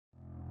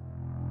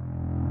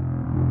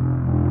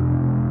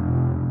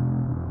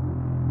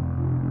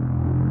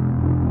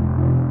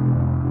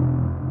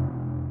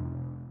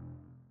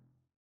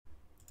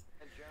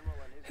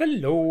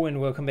Hello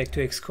and welcome back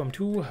to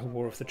Xcom2,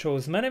 War of the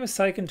Chosen. My name is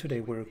Syken.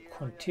 Today we're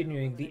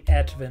continuing the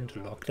Advent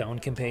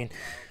lockdown campaign.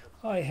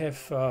 I have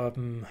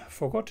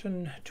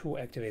forgotten to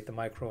activate the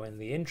micro in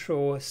the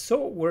intro,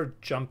 so we're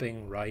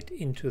jumping right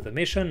into the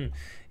mission.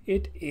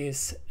 It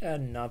is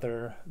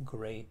another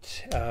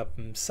great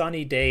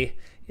sunny day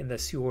in the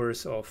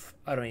sewers of,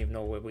 I don't even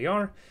know where we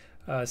are,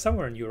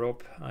 somewhere in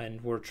Europe, and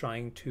we're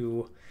trying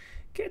to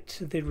get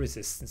the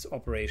resistance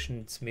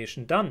operations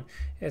mission done.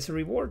 As a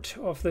reward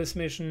of this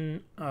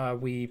mission,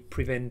 we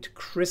prevent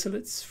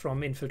chrysalids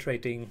from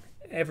infiltrating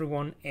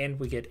everyone and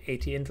we get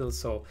 80 intel,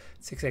 so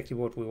it's exactly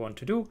what we want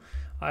to do.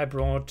 I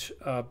brought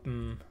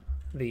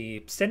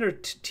the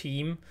standard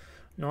team,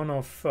 none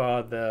of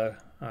the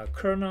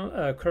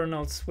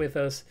colonels with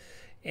us,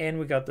 and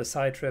we got the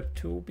side trap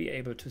to be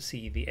able to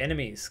see the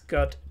enemies.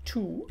 Got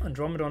 2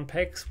 Andromedon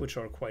packs, which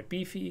are quite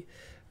beefy.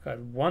 Got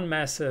 1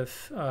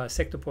 massive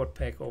sectopod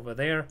pack over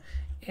there,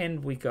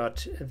 and we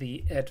got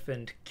the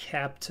Advent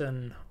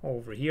captain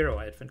over here,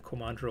 or Advent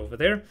commander over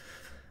there,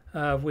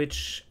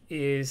 which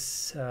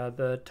is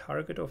the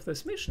target of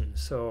this mission.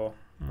 So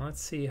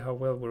let's see how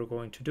well we're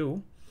going to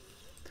do.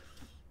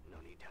 No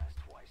need to ask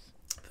twice.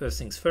 First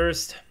things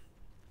first,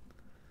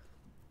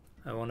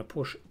 I want to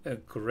push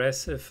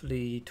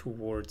aggressively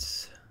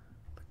towards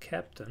the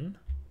captain.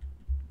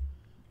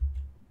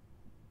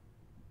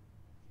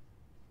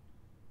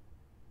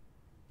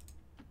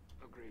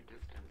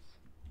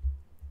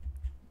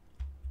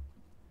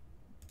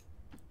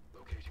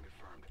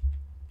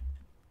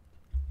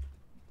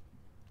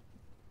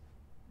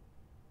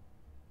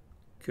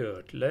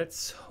 Good.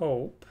 Let's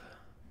hope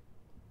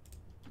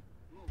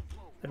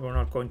that we're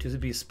not going to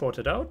be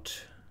spotted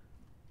out.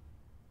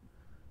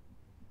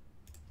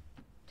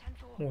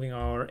 Moving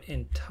our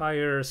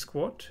entire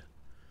squad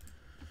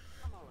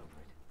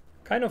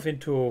kind of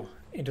into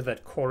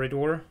that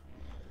corridor.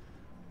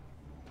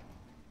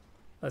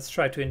 Let's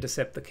try to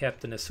intercept the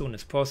captain as soon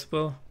as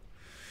possible.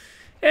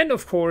 And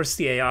of course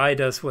the AI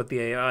does what the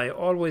AI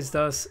always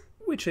does,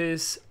 which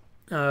is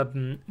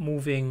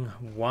moving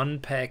 1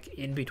 pack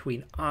in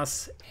between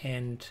us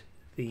and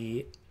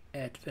the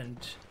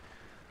Advent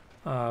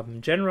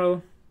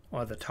general,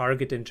 or the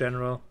target in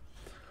general.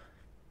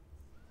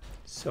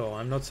 So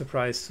I'm not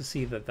surprised to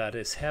see that that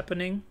is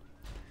happening.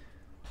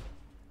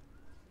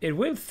 It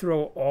will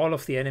throw all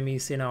of the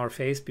enemies in our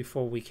face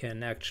before we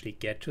can actually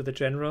get to the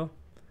general,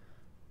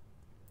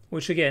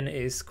 which again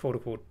is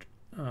quote-unquote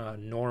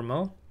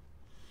normal.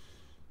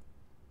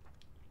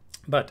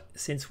 But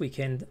since we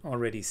can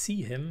already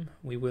see him,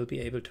 we will be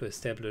able to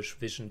establish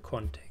vision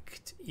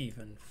contact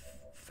even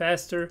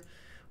faster.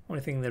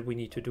 Only thing that we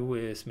need to do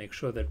is make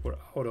sure that we're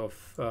out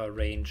of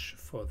range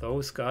for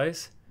those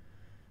guys.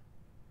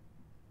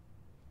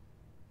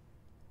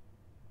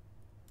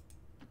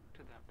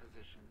 To that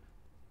position.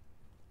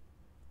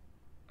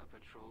 A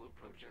patrol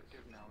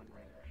objective now in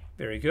range.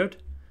 Very good.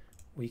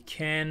 We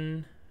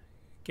can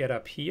get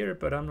up here,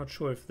 but I'm not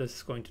sure if this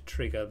is going to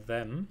trigger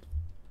them.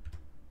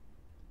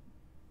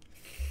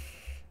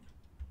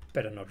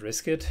 Better not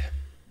risk it.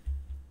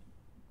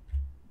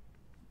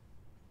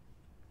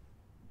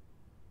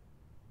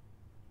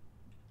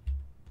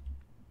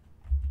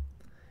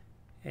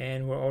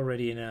 And we're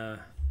already in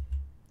a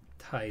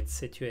tight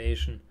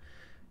situation.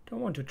 Don't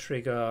want to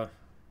trigger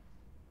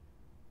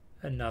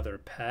another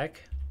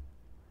pack.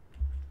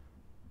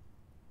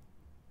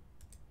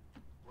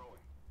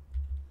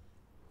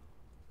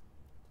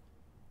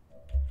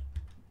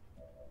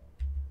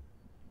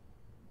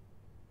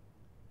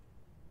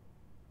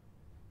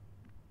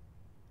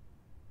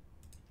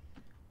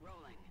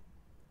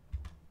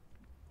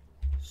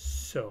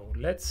 So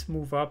let's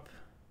move up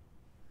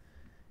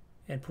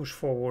and push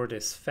forward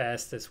as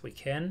fast as we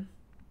can.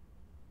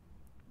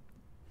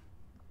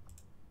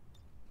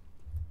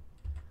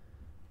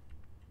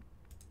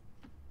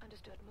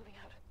 Understood. Moving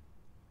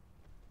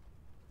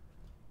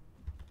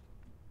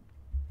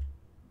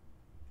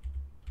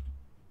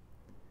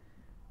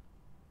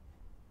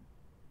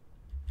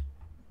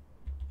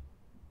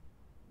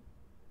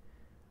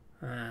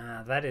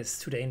out. That is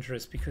too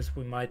dangerous because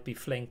we might be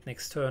flanked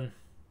next turn.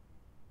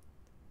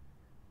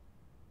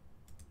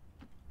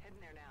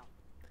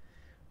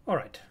 All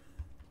right.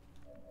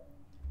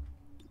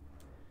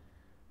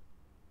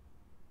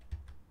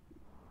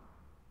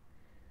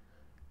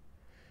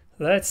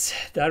 Let's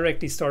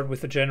directly start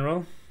with the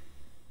general.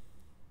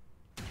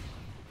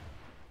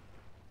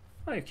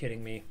 Are you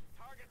kidding me?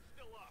 Target's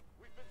still up.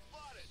 We've been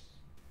spotted.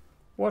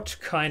 What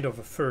kind of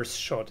a first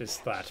shot is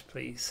that,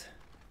 please?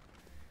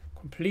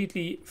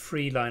 Completely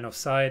free line of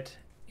sight,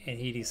 and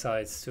he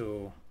decides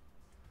to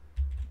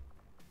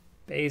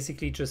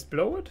basically just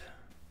blow it.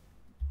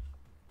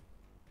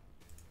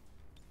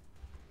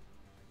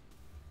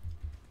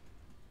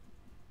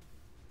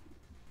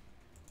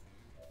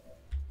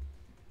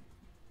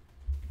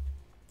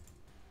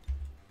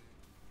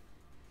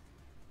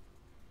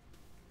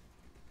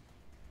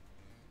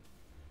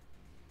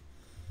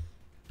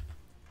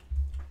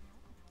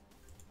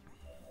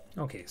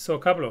 Okay, so a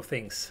couple of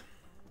things.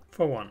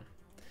 For one,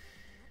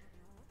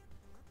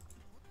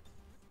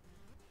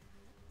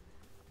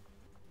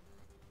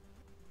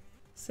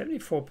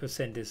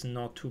 74% is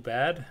not too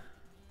bad.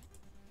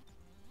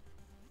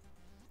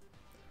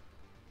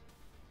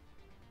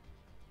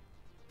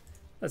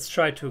 Let's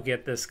try to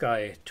get this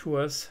guy to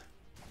us.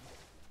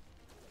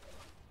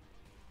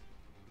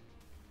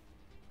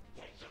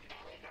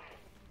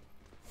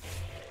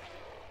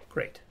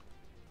 Great.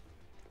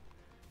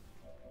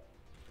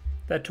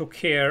 That took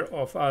care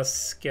of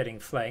us getting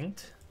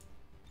flanked.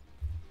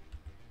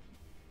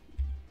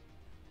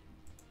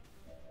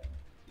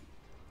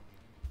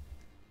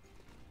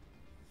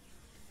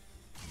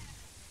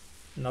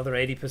 Another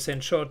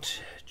 80% shot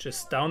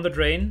just down the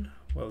drain.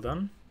 Well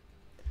done.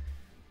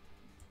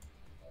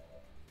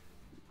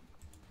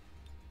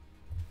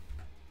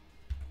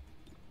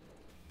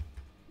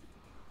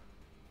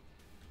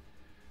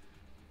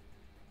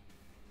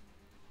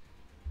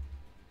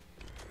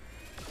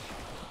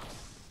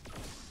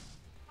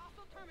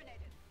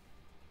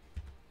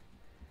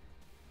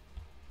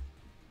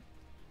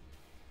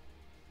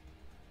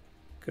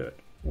 Good.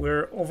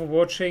 We're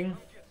overwatching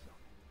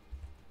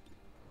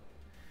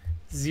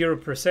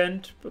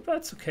 0%, but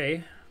that's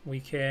okay. We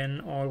can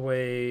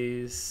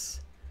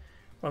always,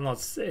 well,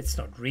 it's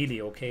not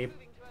really okay,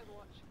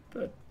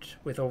 but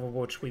with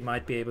Overwatch we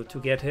might be able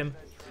to get him.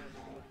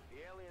 The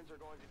aliens are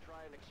going to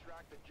try and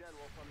extract the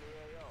general from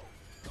the AO.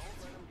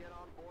 Don't let them get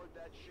on board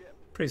that ship.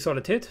 Pretty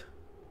solid hit.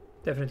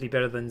 Definitely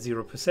better than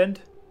 0%.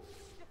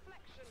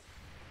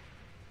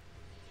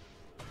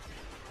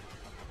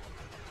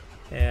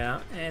 Yeah,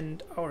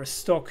 and our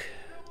stock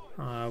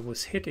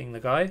was hitting the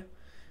guy,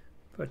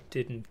 but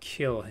didn't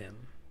kill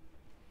him.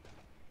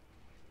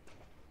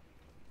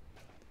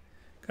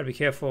 Gotta be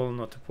careful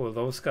not to pull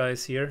those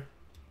guys here.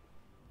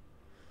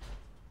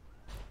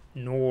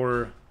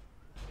 Nor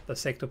the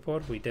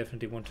sectopod. We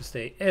definitely want to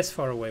stay as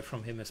far away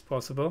from him as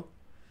possible.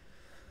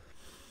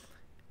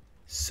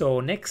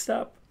 So next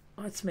up,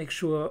 let's make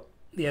sure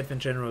the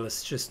Advent General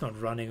is just not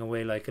running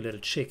away like a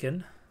little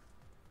chicken.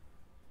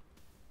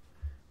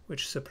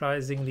 Which,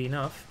 surprisingly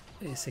enough,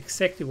 is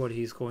exactly what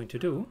he's going to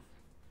do.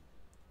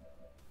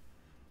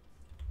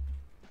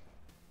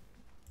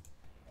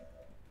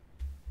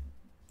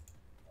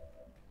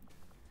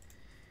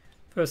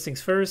 First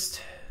things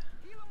first,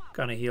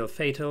 gonna heal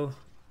Fatal.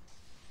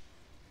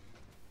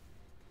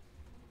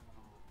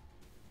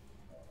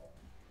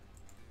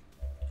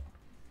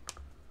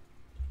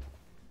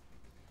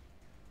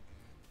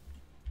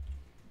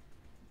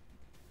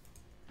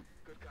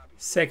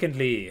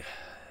 Secondly,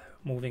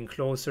 moving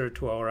closer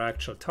to our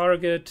actual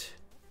target.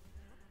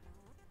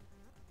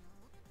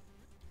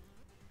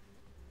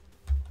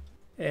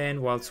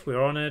 And whilst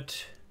we're on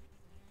it,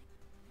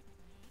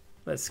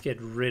 let's get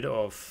rid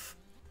of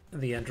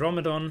the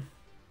Andromedon.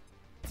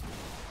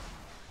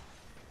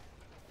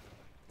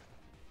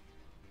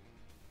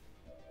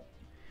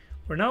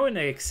 We're now in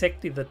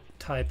exactly the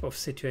type of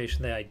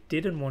situation that I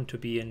didn't want to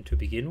be in to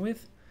begin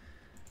with,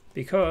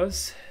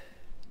 because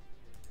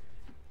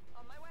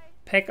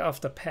pack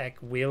after pack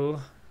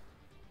will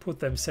put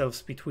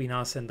themselves between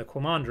us and the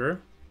commander.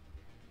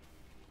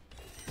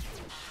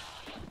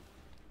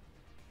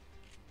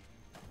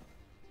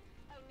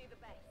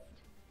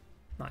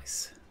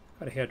 Nice.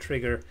 Got a hair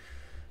trigger.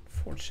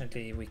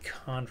 Fortunately, we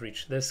can't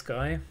reach this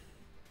guy.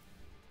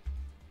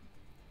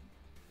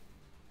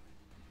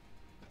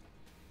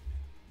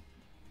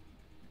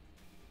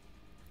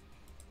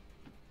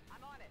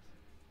 I'm on it.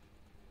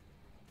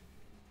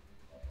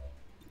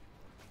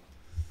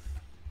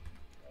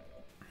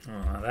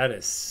 Oh, that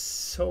is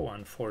so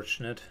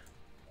unfortunate.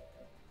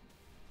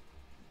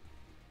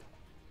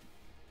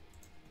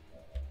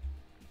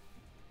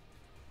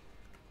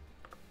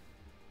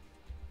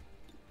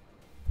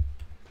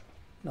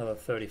 Another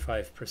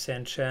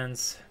 35%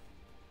 chance.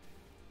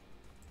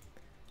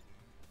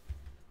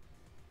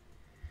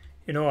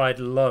 You know, I'd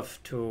love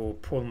to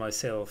pull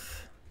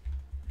myself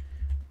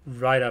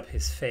right up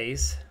his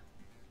face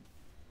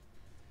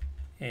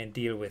and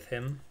deal with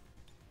him.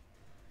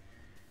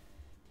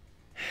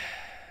 I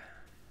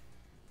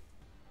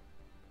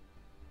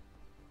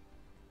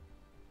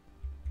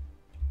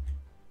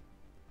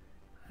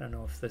don't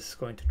know if this is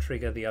going to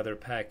trigger the other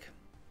pack.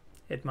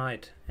 It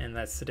might, and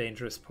that's the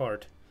dangerous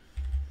part.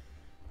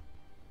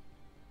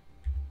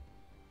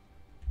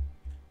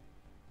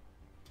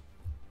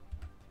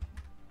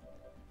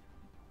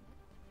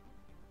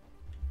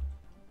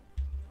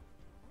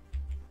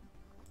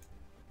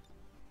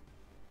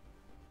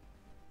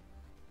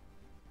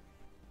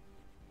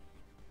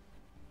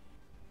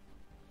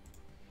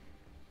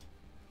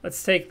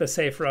 Let's take the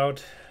safe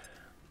route,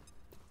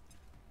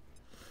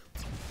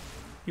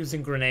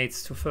 using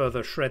grenades to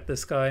further shred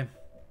this guy.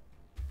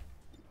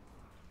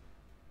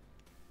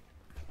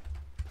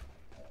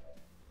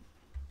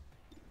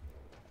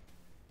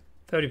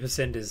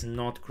 %30 is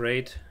not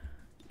great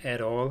at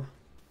all.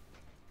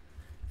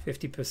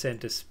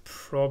 50% is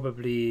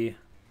probably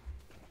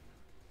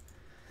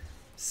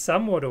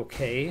somewhat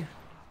okay.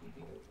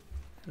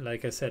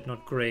 Like I said,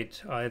 not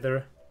great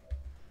either.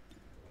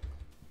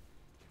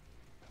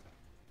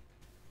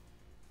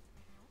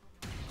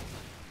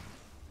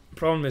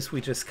 problem is we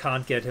just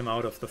can't get him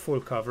out of the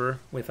full cover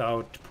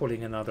without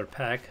pulling another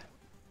pack.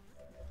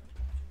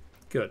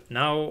 Good.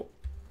 Now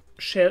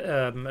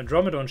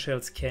Andromedon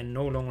shells can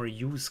no longer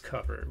use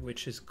cover,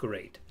 which is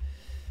great.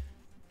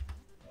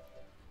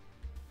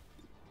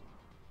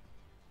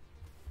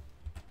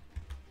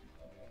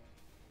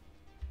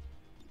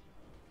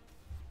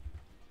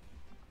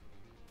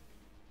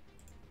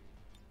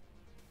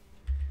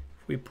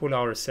 We pull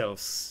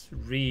ourselves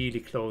really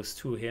close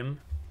to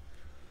him.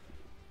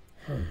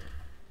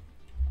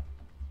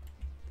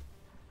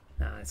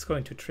 Nah, it's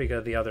going to trigger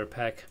the other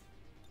pack.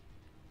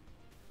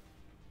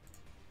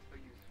 A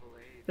useful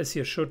aid. This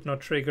here should not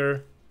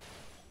trigger.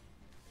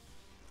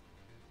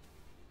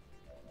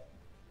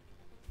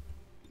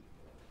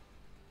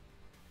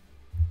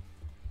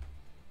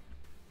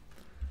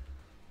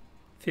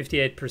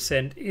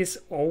 %58 is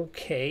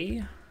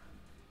okay.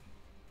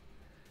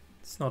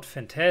 It's not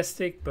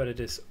fantastic, but it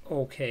is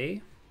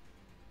okay.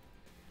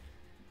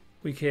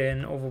 We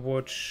can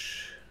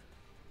Overwatch.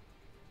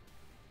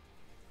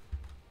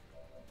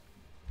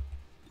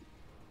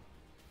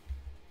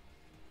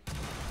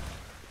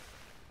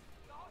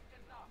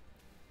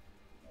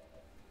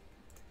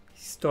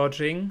 He's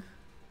dodging.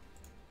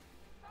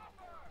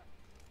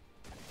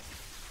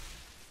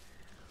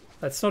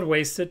 Let's not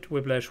waste it.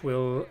 Whiplash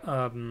will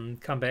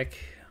come back.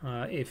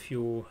 If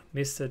you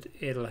missed it,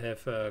 it'll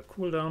have a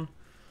cooldown.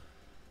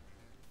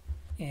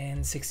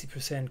 And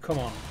 60%, come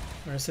on.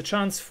 There's a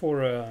chance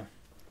for a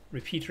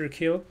repeater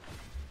kill.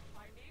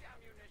 I need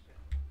ammunition.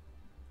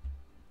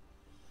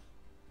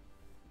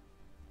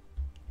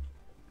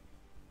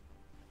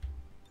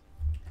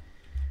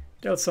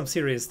 Dealt some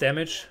serious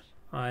damage.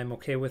 I'm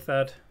okay with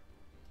that.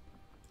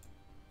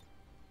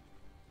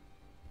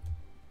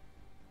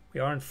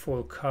 We are in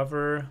full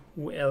cover.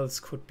 Who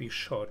else could be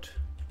shot?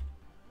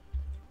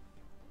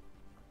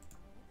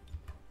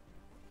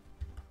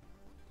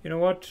 You know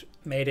what?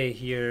 Mayday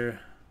here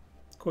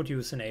could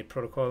use an aid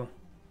protocol.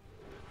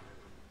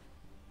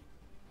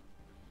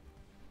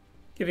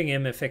 Giving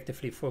him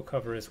effectively full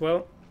cover as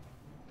well.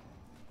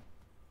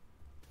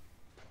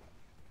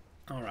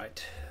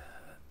 Alright,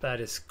 that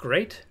is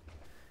great.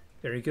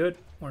 Very good.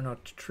 We're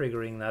not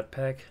triggering that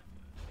pack.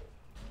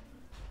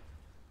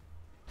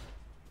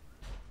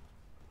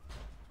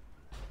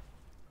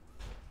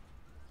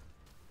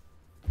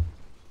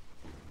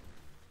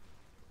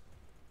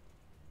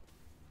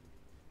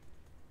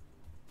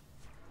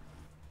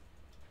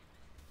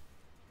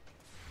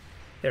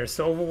 There's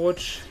the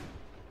Overwatch.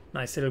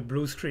 Nice little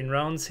blue screen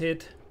rounds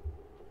hit.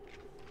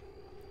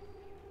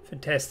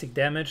 Fantastic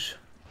damage.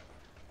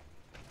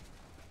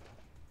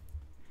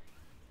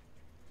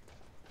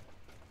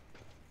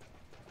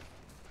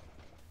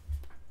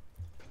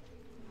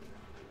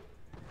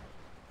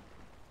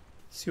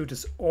 Suit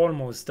is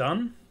almost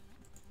done.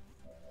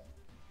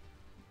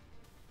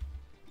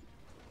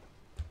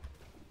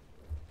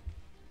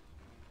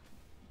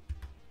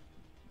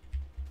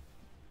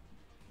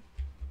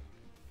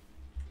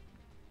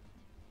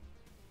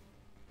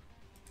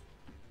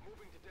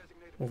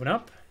 Moving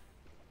up.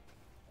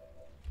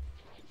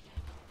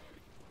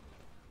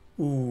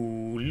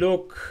 Ooh,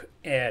 look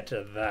at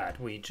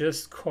that. We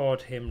just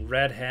caught him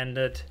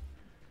red-handed.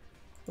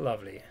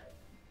 Lovely.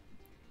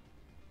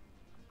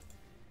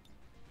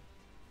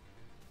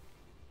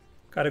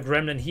 Got a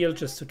Gremlin heal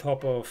just to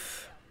top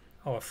of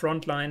our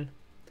front line.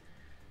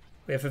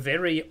 We have a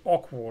very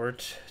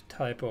awkward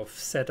type of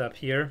setup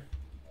here.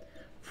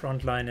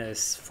 Front line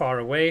is far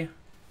away.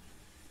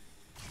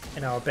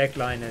 And our back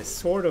line is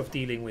sort of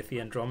dealing with the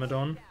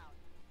Andromedon.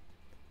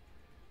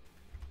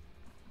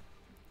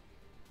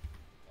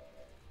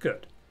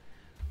 Good.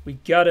 We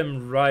got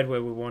him right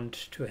where we want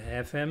to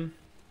have him.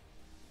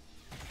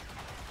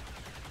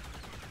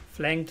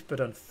 Flanked, but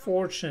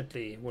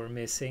unfortunately we're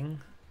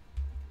missing.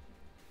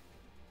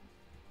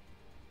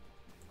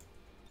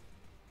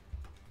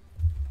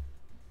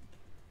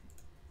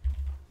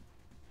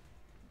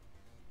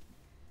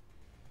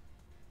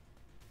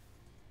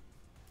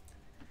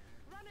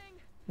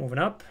 Moving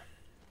up.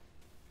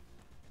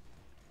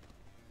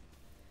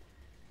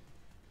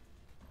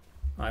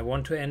 I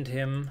want to end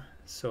him,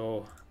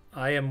 so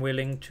I am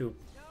willing to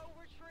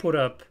put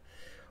up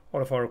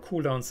all of our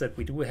cooldowns that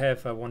we do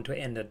have. I want to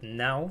end it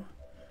now.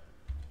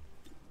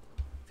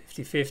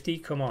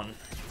 50-50, come on.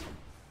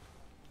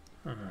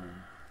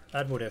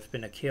 That would have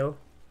been a kill.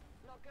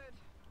 Not good.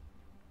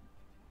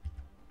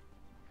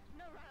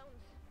 No rounds.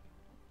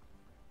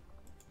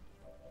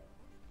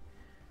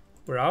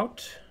 We're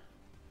out.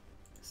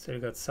 Still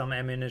got some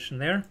ammunition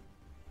there.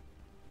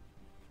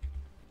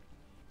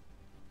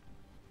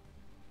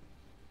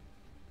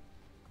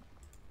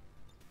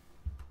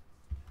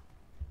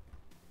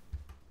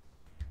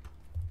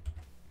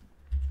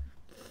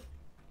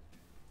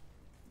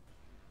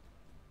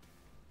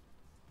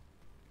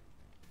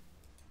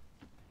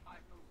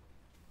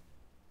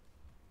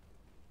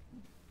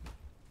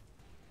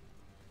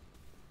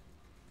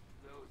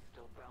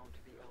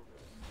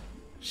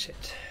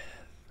 Shit.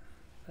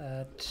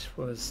 That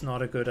was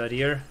not a good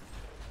idea.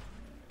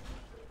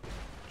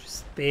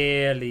 Just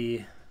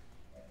barely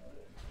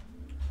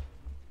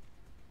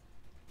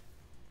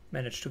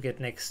manage to get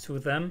next to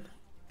them.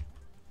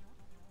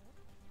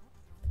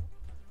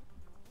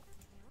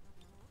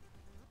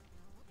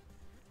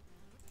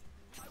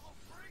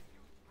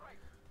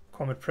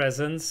 Comet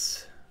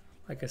presence.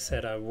 Like I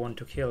said, I want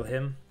to kill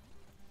him.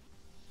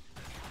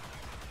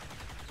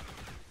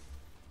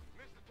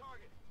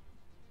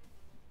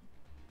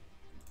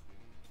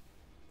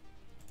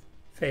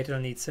 Fatal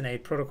needs an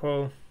 8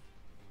 protocol.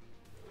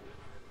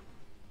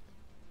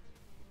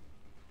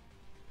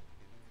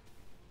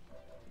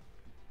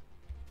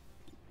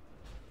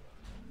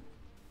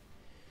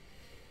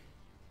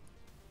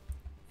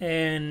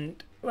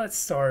 And let's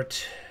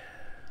start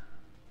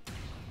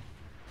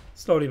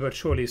slowly but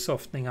surely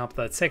softening up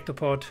that sector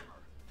pod.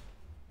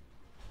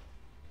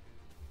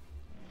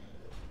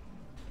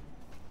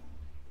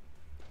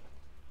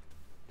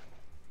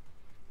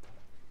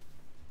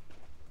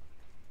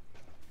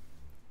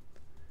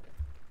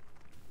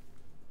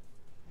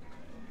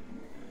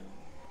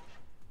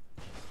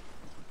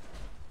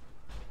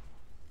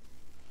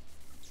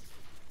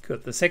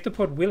 Good. The sector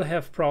pod will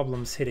have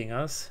problems hitting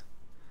us,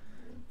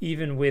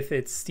 even with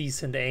its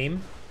decent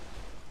aim.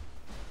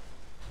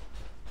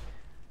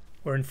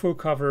 We're in full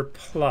cover,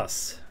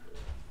 plus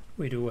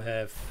we do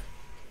have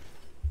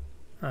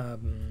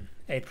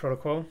 8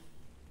 protocol.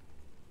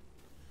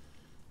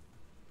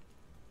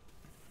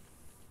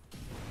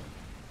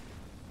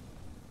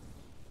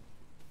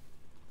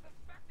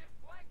 Suspected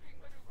flanking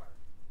maneuver.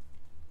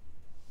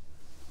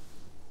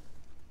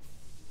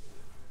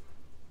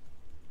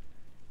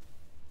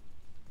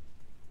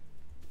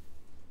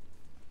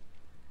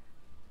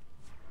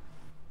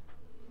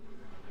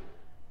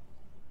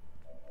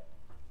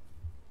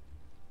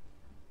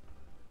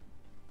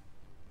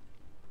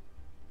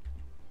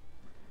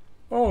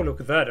 Oh,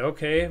 look at that.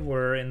 Okay,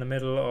 we're in the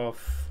middle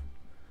of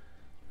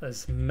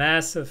this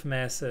massive,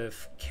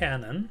 massive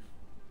cannon.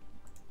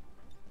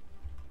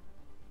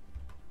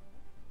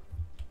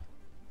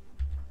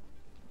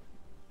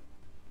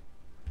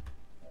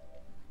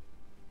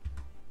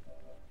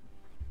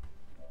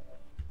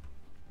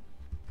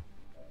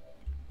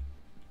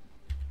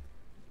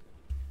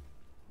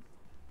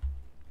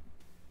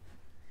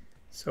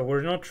 So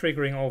we're not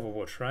triggering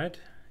Overwatch, right?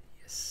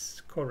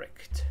 Yes,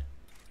 correct.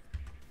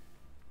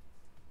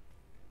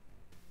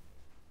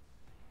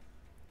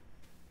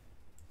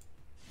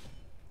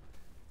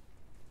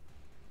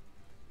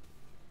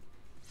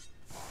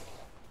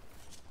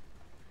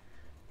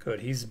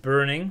 Good, he's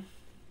burning.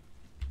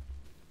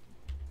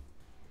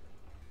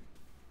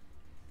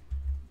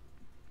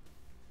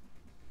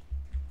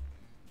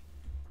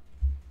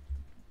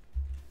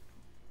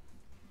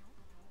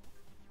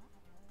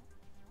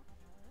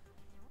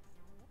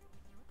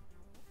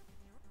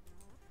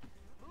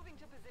 Moving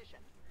to position.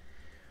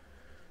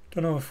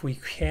 Don't know if we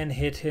can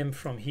hit him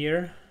from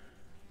here.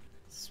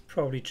 It's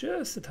probably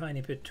just a tiny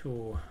bit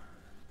too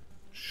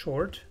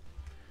short.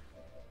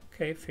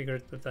 Okay,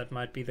 figured that that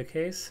might be the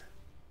case.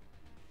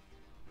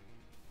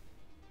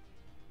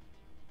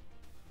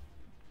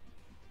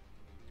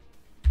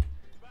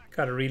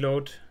 Gotta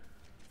reload.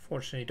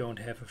 Fortunately, don't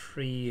have a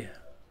free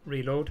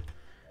reload.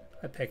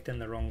 I packed in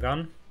the wrong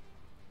gun.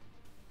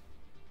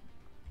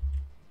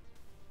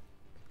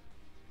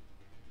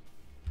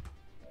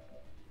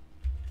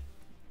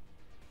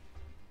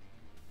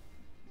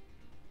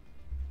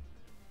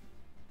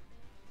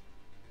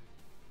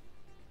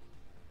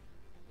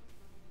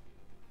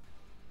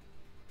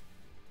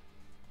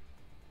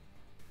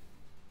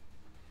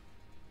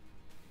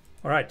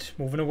 All right,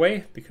 moving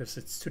away because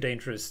it's too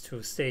dangerous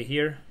to stay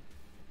here.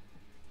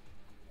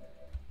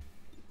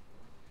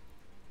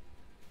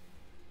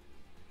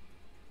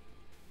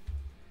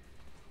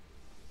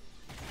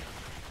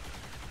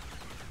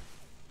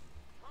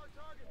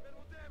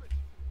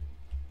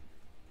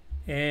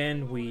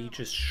 And we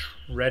just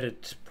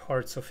shredded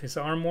parts of his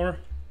armor,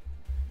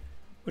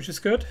 which is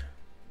good.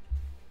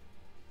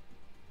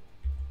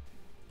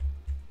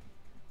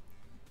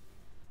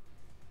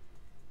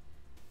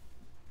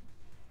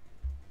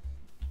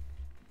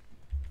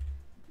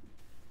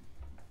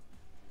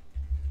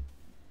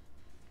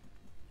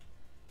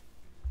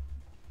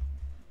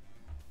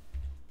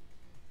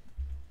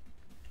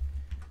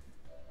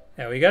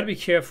 Now we gotta be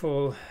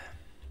careful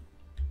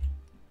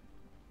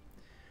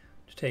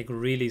to take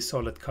really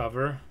solid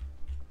cover.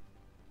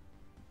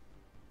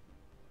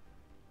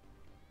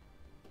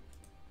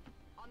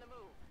 On the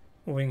move.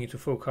 Moving into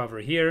full cover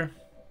here.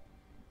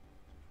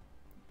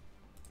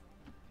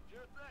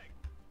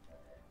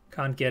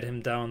 Can't get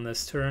him down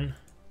this turn.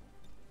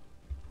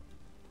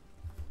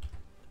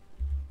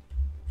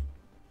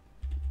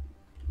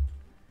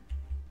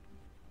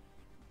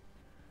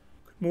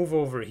 Could move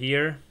over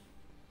here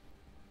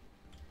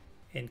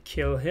and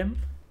kill him.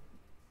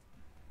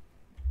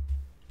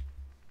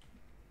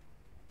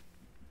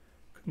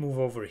 Could move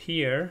over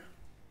here.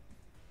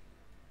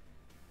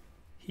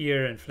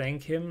 Here and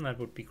flank him, that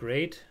would be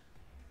great.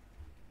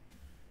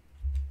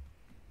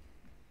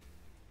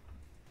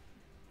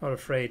 Not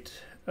afraid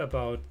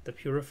about the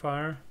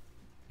purifier.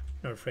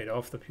 Not afraid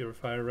of the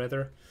purifier,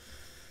 rather.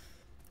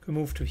 Could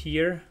move to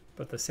here,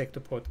 but the sector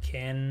pod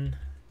can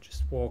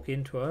just walk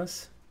into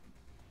us.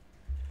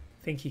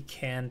 I think he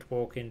can't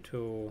walk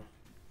into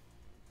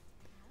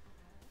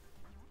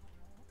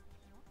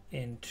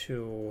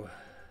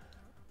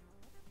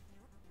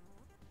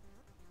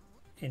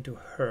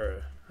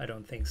her. I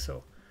don't think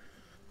so.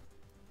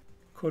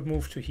 Could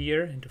move to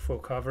here into full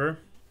cover.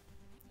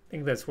 I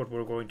think that's what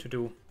we're going to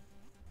do.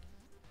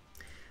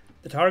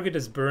 The target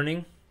is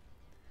burning,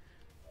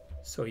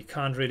 so he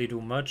can't really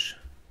do much.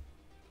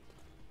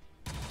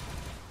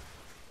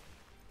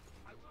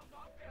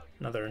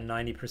 Another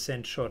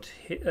 90% shot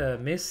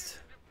missed.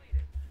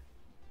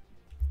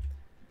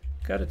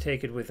 Gotta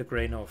take it with a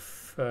grain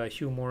of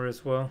humor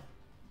as well.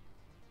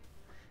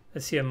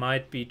 This here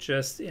might be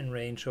just in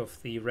range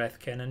of the wrath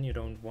cannon. You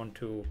don't want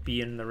to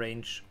be in the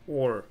range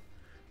or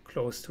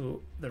close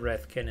to the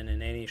wrath cannon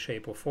in any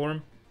shape or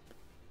form.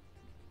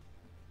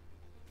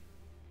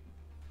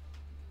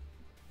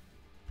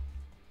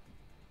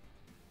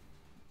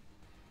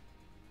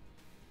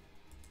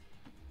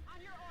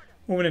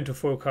 Moving into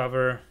full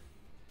cover.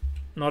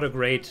 Not a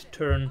great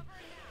turn,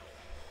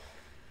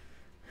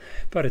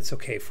 but it's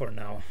okay for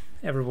now.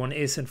 Everyone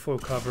is in full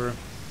cover.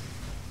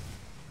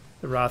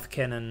 The wrath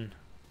cannon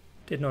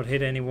did not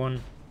hit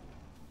anyone.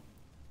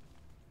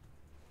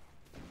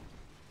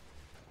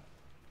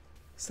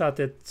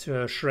 Started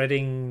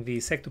shredding the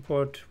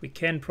sectopod. We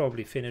can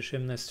probably finish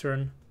him this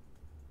turn.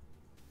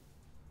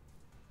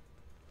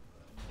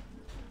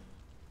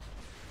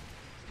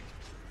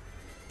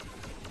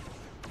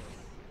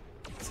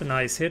 It's a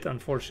nice hit,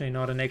 unfortunately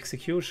not an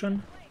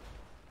execution.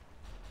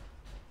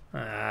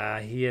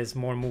 He has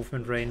more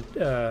movement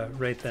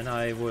rate than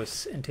I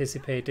was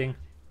anticipating.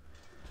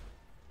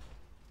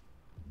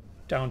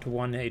 Down to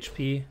 1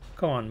 HP.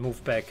 Come on,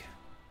 move back.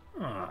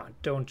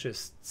 Don't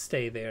just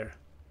stay there.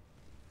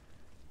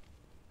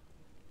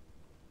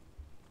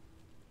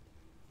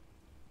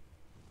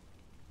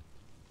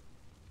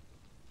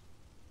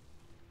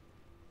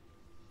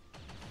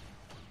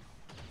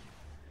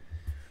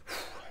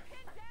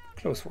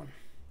 Close one.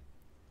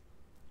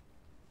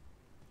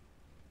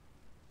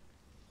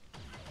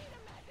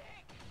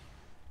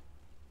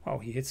 Oh,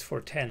 he hits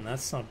for 10.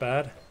 That's not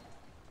bad.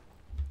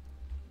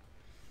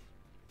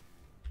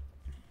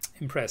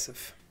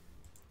 Impressive.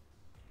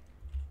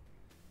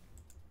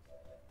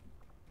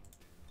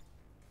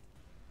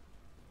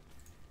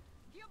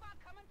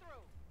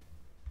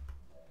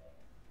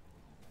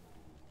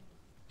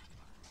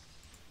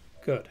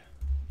 Good.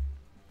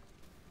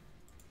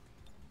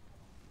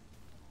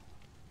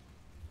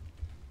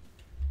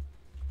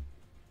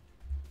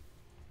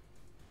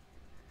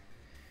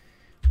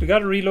 We got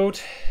to reload.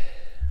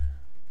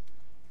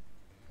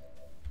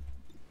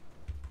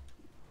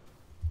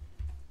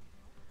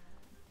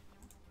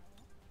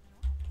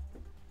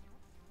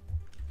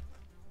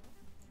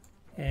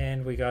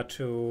 And we got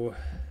to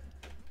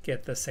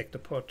get the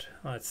sectopod.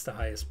 It's the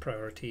highest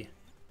priority.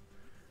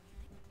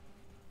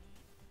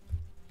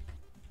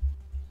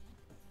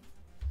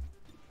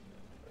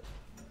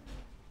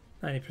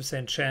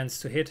 %90 chance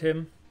to hit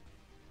him.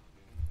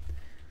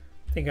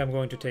 I think I'm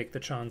going to take the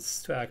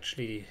chance to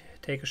actually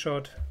take a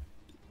shot.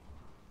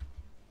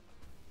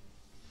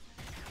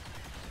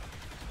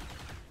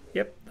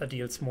 Yep, that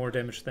deals more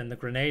damage than the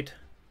grenade.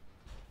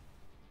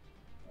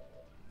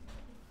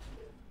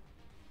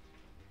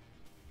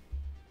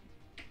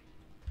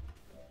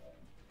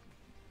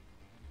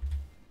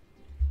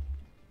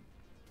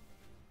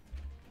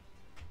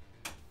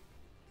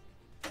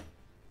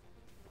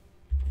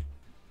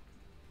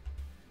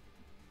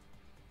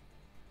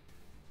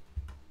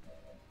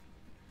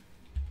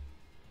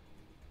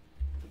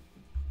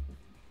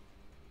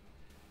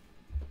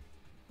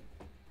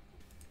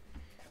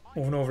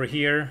 Moving over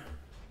here.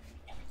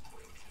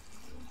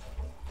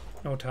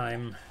 No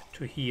time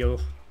to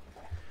heal.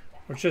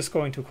 We're just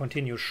going to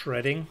continue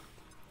shredding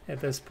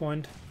at this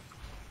point.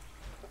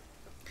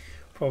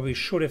 Probably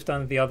should have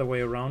done it the other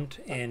way around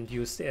and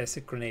used the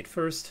acid grenade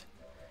first.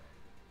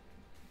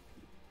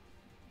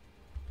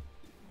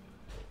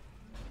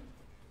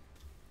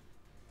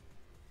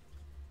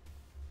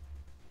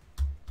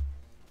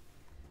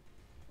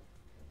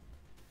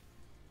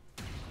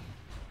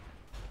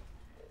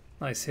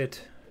 Nice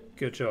hit.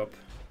 Good job.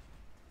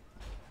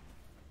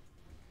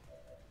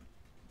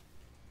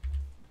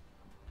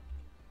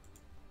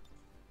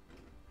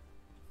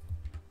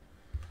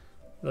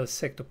 The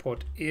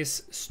sectopod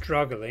is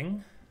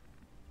struggling.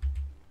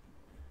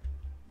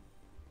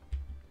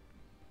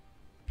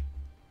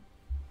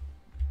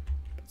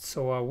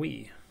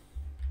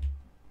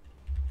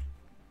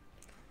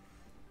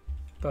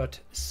 But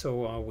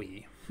so are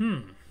we.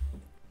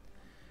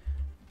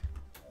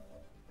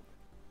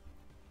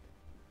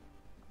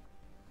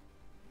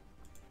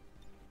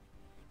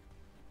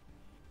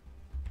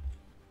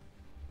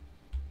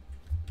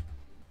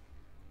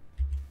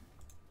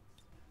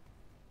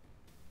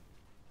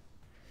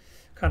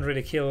 Can't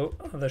really kill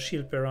the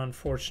shield bearer,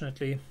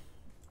 unfortunately.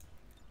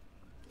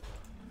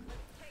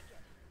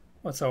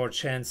 What's our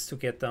chance to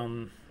get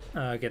down,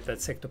 get that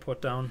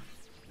sectopod down?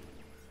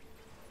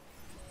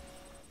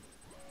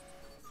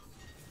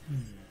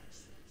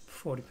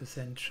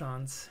 40%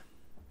 chance.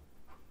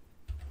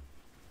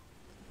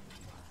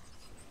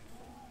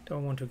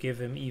 Don't want to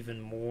give him even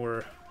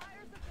more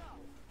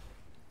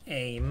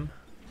aim.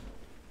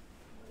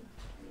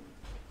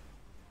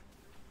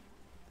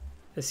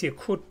 This here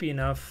could be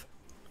enough.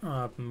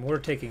 We're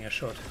taking a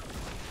shot.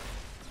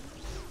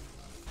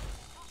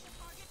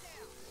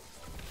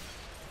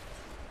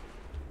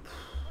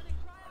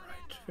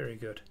 Alright, very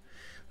good.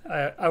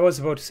 I was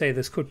about to say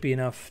this could be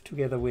enough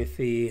together with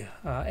the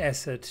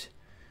asset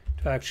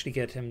to actually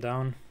get him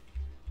down.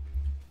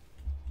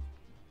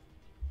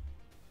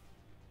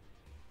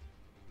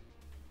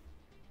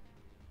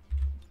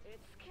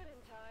 It's killing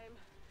time.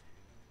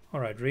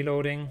 Alright,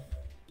 reloading.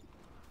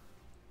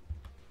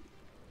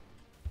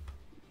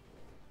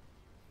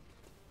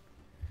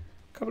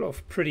 Couple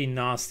of pretty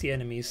nasty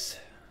enemies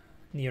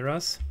near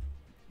us.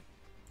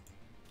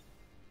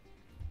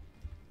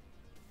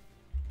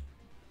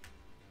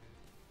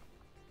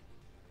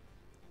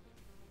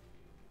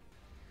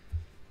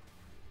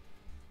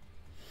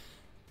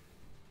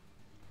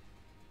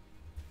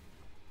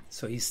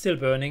 So he's still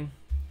burning,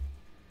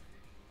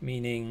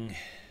 meaning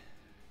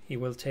he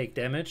will take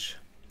damage.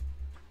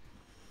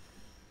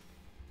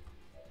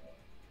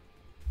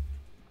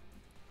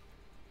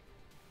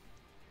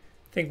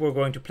 I think we're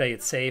going to play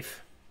it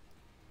safe,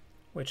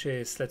 which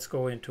is let's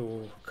go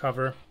into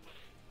cover.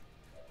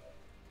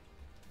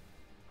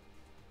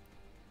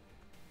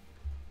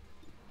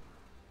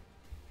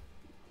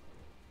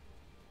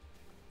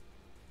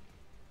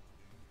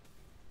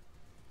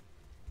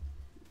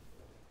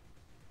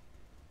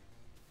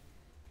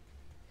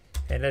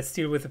 And let's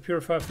deal with the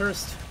Purifier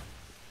first.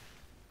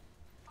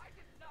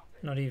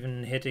 Not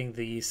even hitting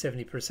the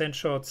 70%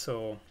 shot,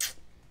 so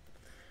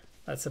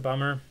that's a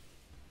bummer.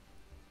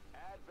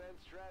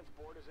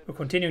 We're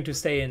continuing to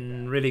stay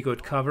in really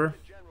good cover.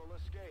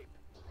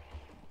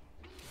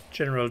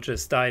 General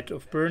just died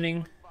of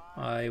burning.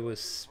 I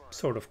was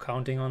sort of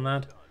counting on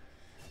that.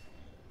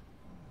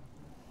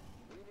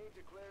 We need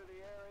to clear the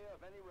area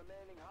of any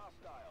remaining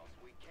hostiles.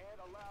 We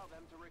can't allow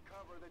them to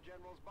recover the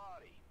general's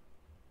body.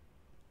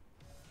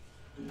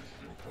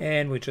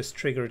 And we just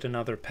triggered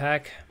another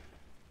pack.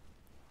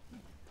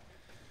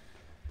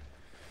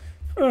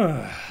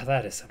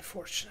 That is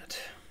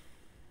unfortunate.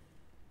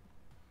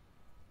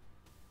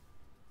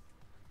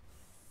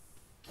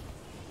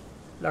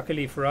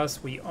 Luckily for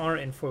us, we are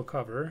in full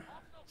cover,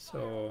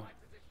 so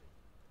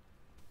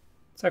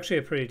it's actually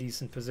a pretty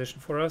decent position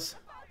for us.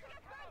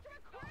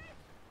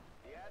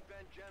 The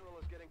Advent General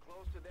is getting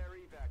close to their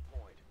evac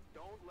point.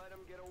 Don't let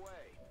them get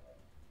away.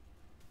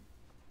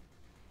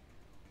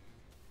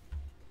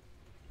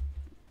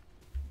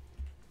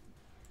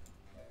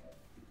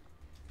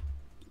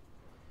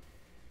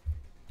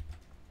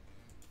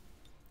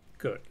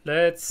 Good,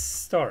 let's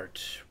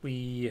start.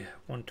 We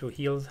want to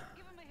heal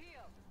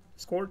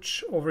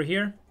Scorch over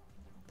here.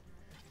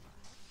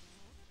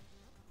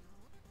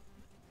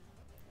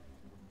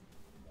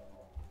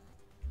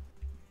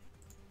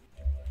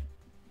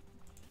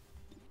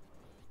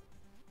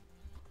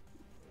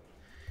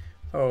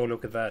 Oh,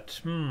 look at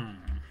that.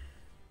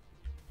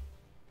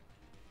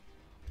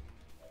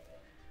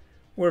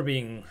 We're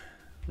being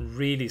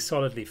really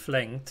solidly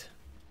flanked.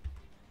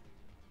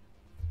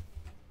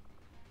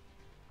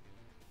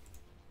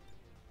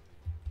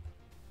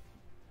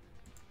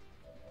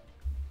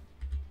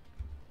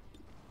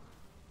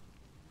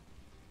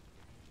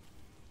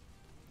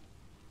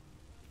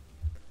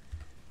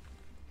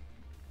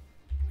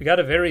 We got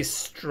a very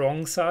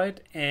strong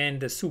side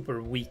and a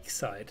super weak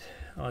side.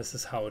 Oh, this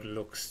is how it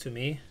looks to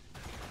me.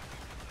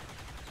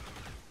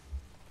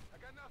 I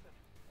got nothing.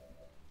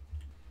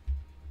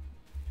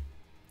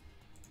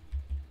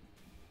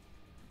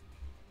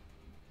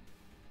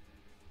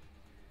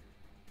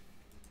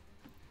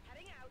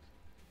 Heading out.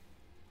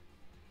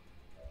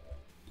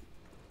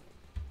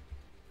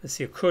 This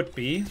here could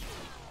be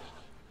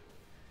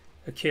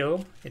a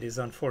kill. It is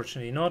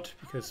unfortunately not,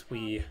 because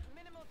we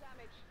Minimal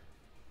damage.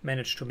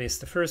 managed to miss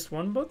the first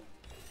one, but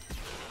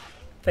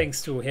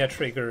thanks to Hair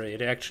Trigger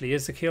it actually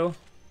is a kill,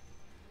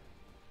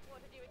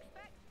 What did you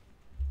expect?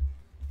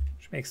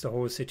 which makes the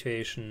whole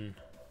situation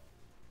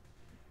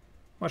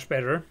much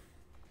better.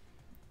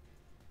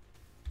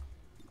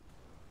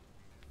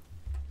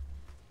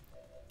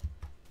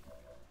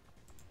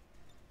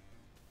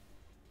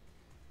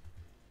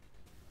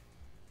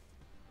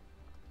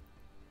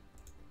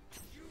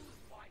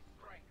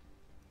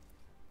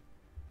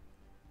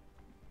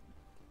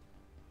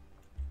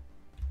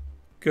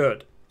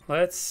 Good.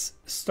 Let's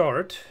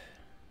start.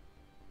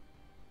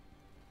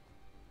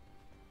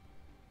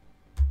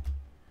 Get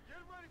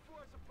ready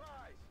for a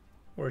surprise.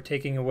 We're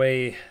taking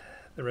away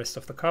the rest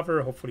of the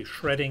cover, hopefully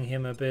shredding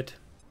him a bit.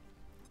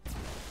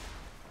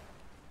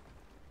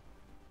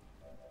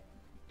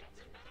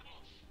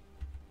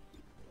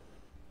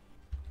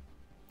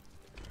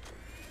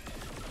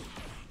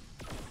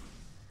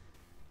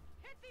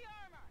 Hit the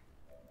armor.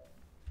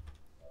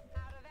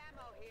 Out of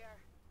ammo here.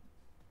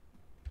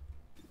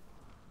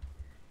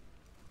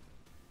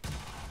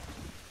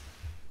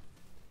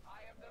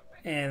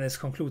 And this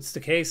concludes the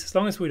case. As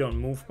long as we don't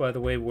move, by the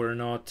way, we're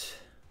not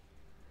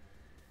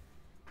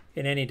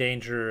in any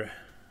danger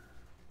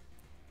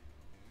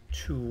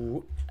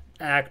to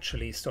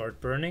actually start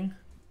burning.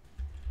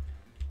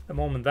 The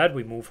moment that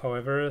we move,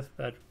 however,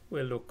 that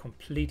will look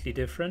completely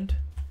different.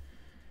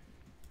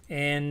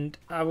 And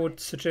I would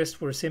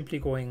suggest we're simply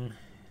going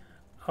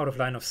out of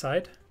line of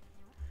sight.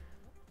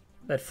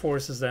 That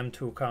forces them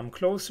to come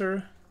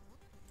closer,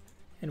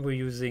 and we're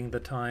using the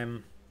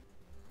time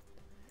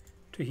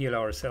to heal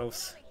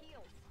ourselves.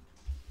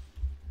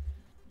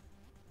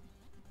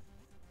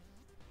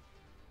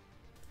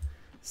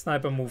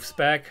 Sniper moves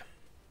back.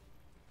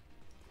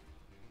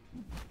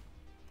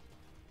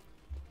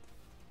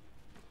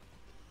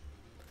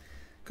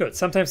 Good.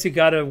 Sometimes you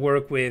gotta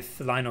work with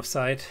line of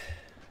sight.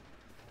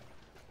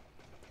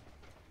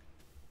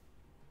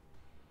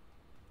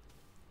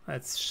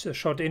 That's a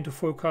shot into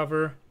full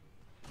cover.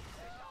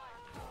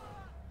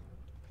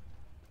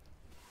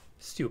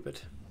 Stupid.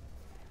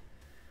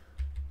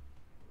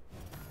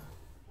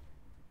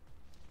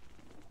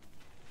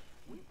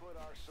 We put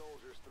our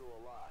soldiers through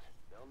a lot.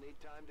 They'll need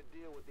time to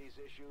deal with these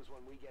issues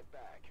when we get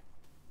back.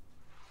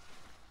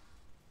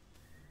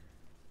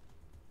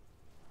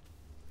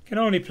 Can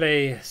only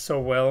play so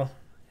well.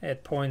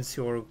 At points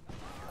you're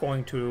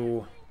going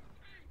to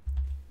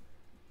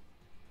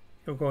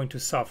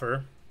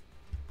suffer.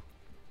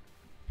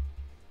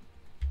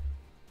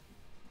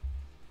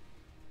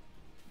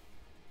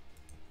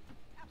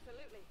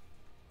 Absolutely.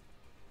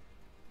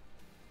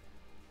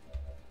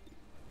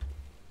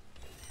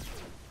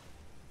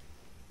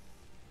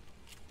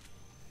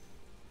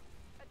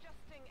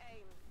 Adjusting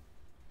aim.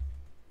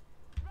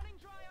 Running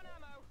dry on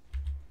ammo.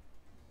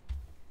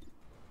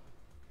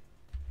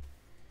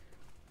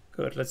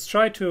 Good. Let's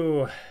try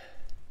to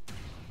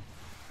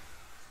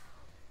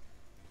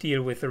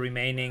deal with the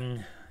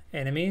remaining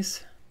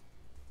enemies.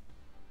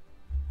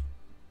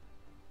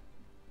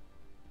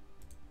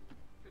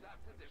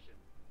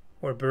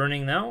 We're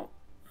burning now,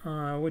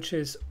 which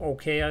is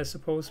okay, I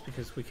suppose,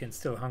 because we can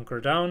still hunker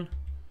down.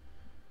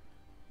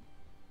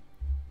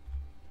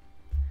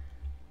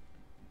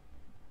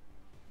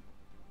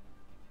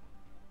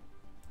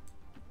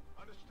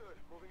 Understood.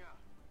 Moving out.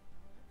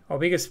 Our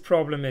biggest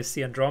problem is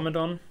the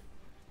Andromedon.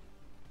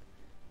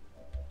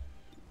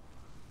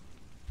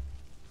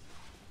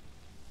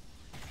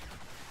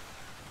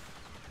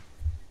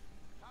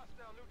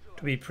 Hostile neutral.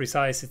 To be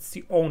precise, it's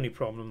the only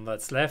problem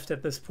that's left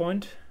at this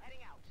point. Heading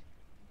out.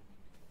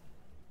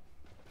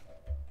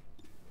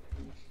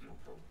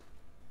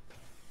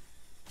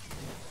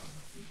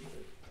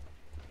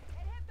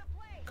 It hit the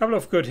plane. Couple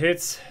of good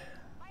hits.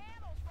 My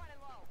ammo's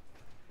running low.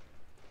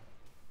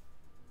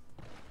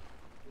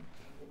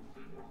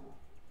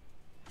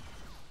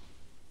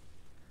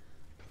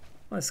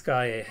 This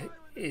guy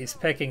is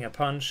packing a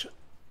punch.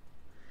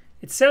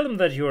 It's seldom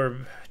that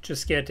you're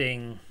just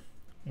getting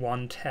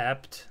one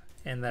tapped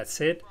and that's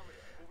it.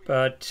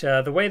 But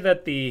the way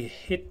that the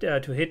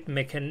hit-to-hit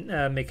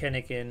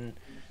mechanic in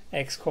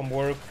XCOM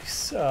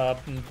works,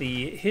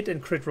 the hit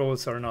and crit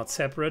rolls are not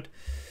separate.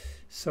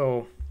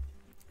 So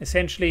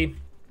essentially,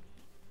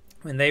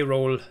 when they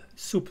roll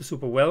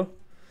super well,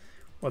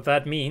 what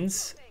that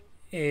means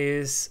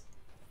is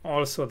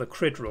also the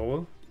crit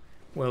roll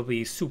will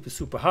be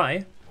super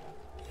high.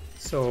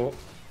 So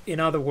in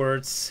other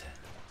words,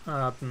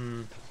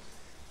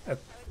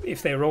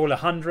 if they roll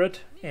 100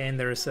 and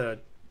there's a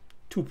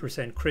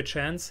 2% crit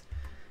chance,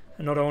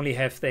 and not only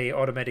have they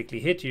automatically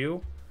hit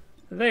you,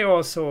 they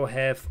also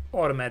have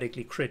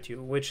automatically crit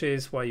you, which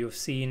is why you've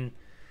seen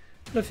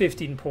the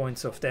 15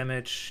 points of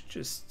damage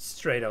just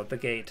straight out the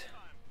gate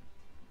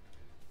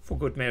for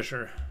good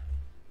measure.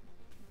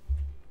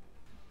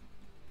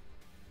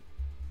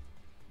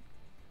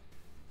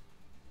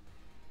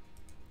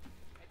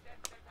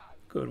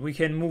 Good, we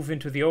can move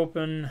into the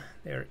open.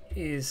 There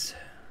is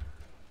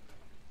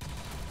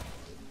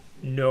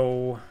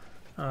no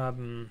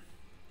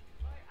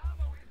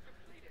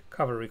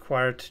cover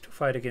required to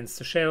fight against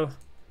the shell.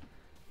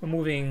 We're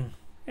moving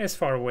as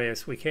far away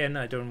as we can.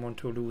 I don't want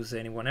to lose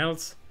anyone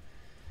else.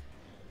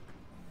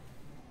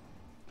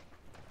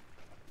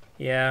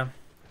 Yeah,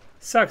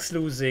 sucks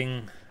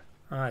losing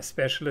a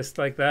specialist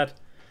like that.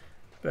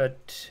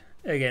 But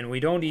again, we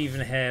don't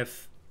even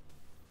have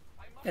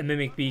a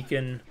mimic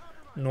beacon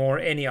nor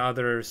any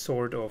other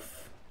sort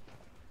of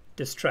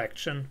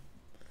distraction.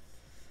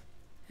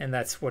 And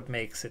that's what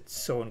makes it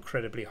so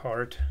incredibly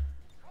hard.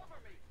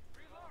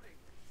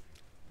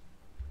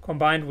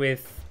 Combined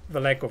with the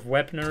lack of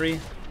weaponry,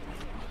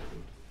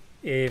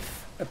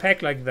 if a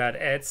pack like that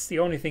adds, the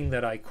only thing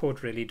that I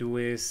could really do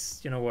is,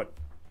 you know what,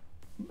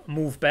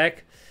 move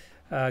back,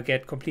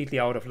 get completely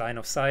out of line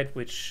of sight,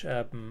 which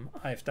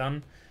I've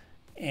done.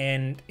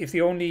 And if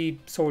the only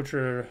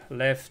soldier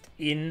left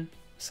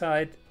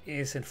inside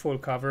is in full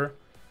cover,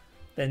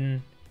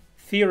 then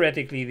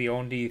theoretically the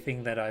only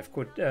thing that I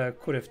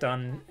could have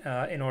done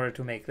in order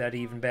to make that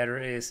even better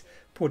is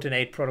put an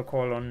 8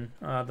 protocol on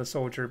the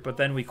soldier, but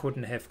then we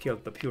couldn't have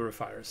killed the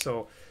purifier.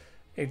 So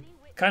it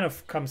kind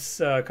of comes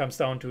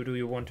down to, do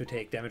you want to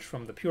take damage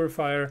from the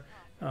purifier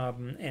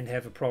and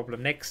have a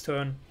problem next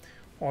turn?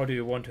 Or do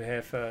you want to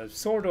have a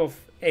sort of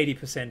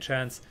 80%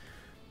 chance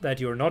that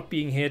you're not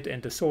being hit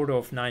and a sort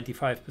of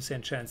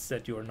 95% chance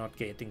that you're not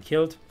getting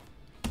killed?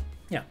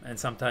 Yeah, and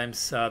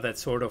sometimes that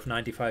sort of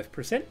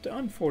 95%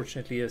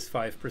 unfortunately is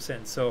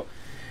 5%. So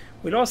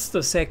we lost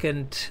the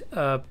second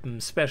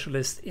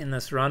specialist in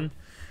this run.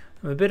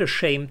 I'm a bit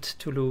ashamed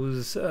to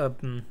lose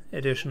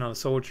additional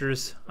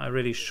soldiers. I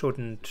really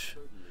shouldn't.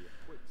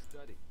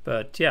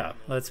 But yeah,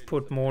 let's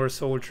put more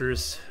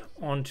soldiers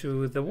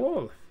onto the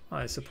wall,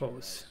 I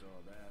suppose.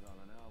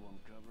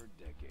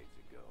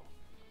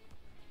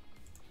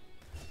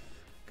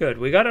 Good,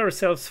 we got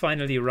ourselves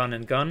finally run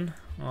and gun.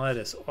 Well, that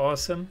is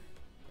awesome.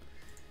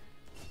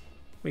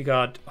 We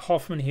got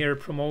Hoffman here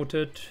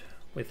promoted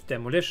with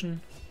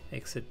demolition,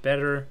 makes it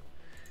better.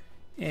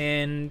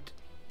 And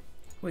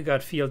we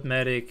got field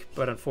medic,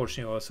 but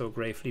unfortunately also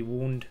gravely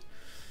wound.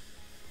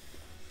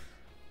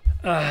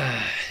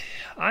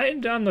 I'm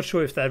not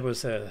sure if that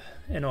was an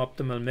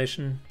optimal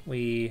mission.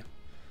 We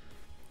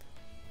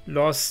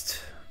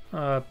lost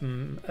a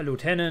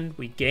lieutenant,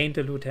 we gained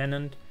a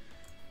lieutenant.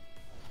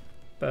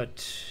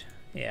 But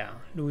yeah,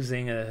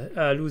 losing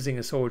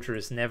a soldier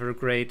is never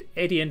great.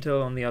 80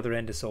 intel on the other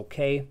end is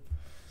okay.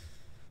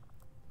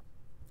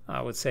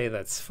 I would say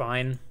that's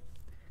fine.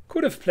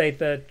 Could have played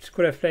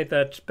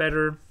that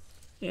better.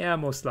 Yeah,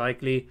 most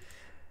likely.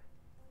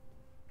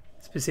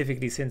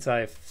 Specifically since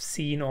I've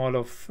seen all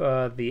of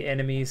the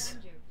enemies.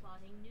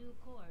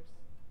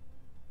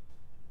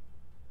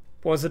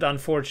 Was it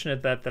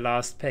unfortunate that the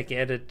last pack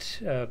added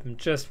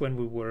just when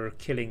we were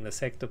killing the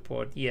sector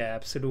port? Yeah,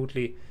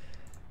 absolutely.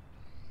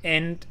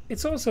 And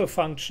it's also a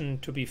function,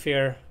 to be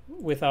fair,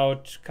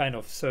 without kind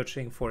of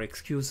searching for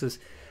excuses.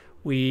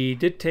 We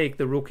did take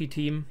the rookie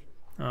team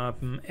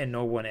and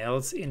no one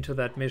else into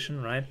that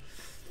mission, right?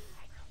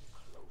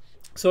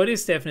 So it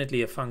is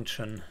definitely a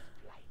function.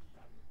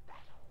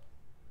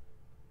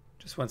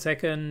 Just 1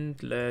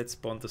 second, let's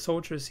bond the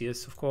soldiers.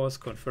 Yes, of course,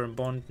 confirm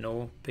bond,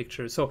 no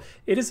picture. So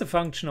it is a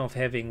function of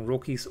having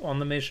rookies on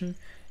the mission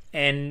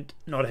and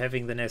not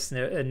having the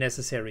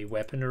necessary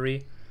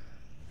weaponry.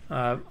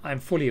 I'm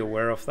fully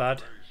aware of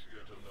that.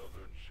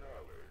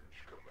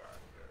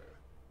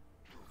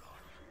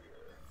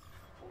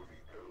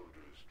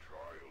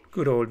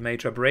 Good old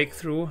major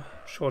breakthrough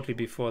shortly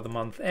before the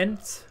month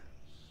ends.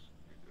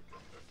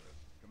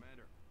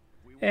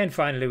 And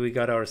finally we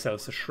got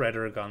ourselves a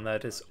shredder gun.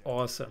 That is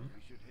awesome.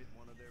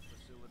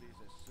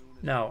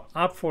 Now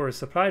up for a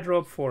supply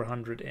drop,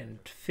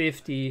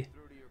 450.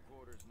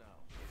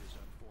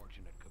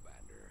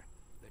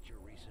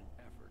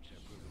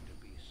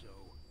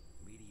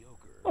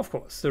 Of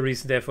course, the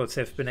recent efforts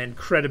have been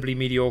incredibly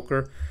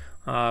mediocre.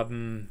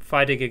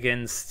 Fighting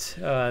against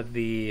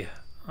the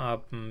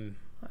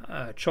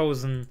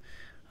Chosen,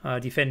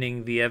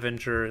 defending the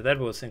Avenger, that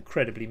was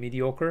incredibly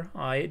mediocre.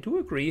 I do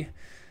agree.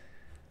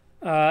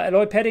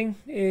 Alloy padding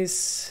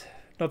is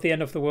not the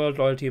end of the world.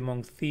 Loyalty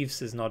among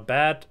thieves is not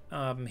bad.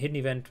 Hidden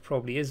event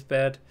probably is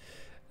bad.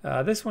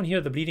 This one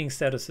here, the bleeding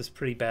status, is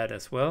pretty bad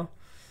as well.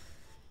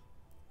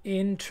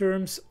 In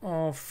terms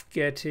of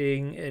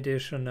getting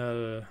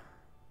additional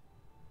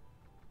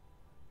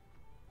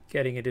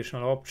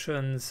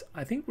options,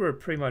 I think we're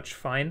pretty much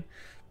fine.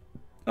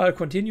 I'll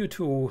continue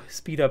to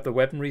speed up the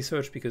weapon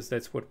research because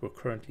that's what we're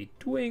currently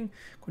doing.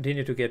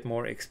 Continue to get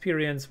more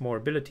experience, more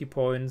ability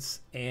points,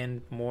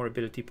 and more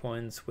ability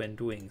points when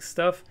doing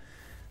stuff.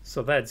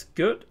 So that's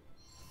good.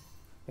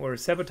 We're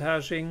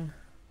sabotaging,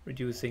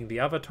 reducing the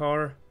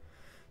avatar,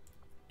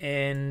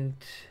 and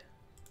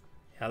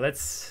yeah,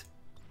 let's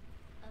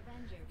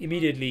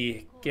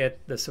immediately get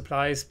the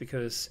supplies,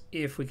 because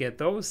if we get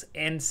those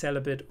and sell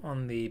a bit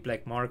on the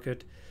black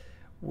market,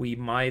 we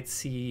might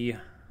see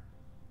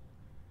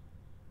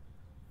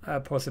a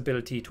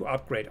possibility to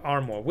upgrade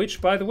armor, which,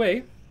 by the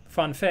way,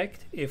 fun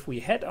fact, if we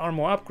had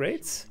armor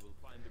upgrades,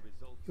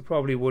 you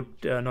probably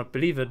would not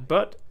believe it,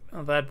 but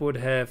that would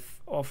have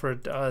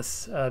offered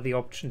us the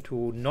option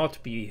to not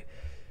be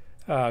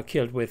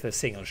killed with a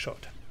single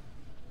shot.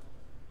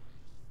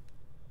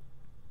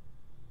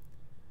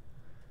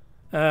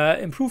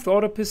 Improved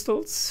auto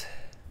pistols.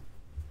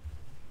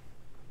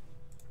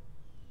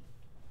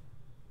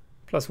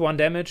 +1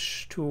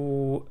 damage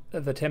to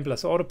the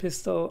Templar's auto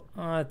pistol.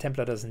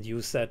 Templar doesn't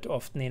use that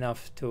often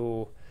enough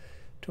to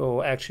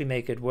actually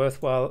make it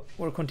worthwhile.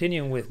 We're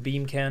continuing with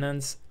beam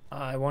cannons.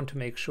 I want to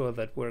make sure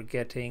that we're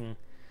getting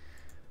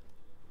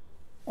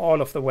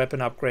all of the weapon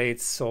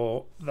upgrades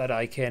so that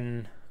I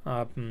can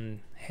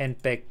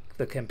hand back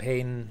the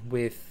campaign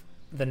with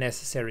the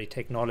necessary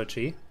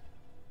technology.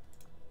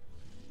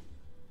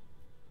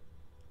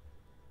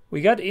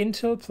 We got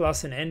intel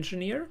plus an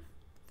engineer.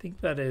 I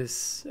think that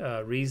is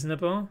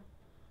reasonable.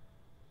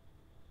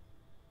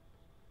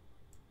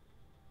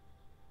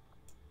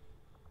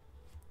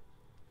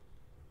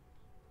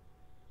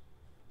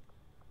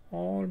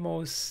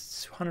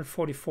 Almost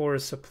 144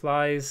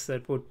 supplies.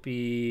 That would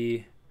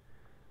be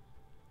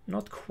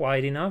not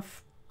quite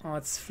enough.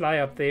 Let's fly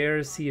up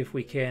there, see if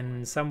we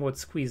can somewhat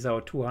squeeze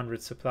out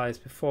 200 supplies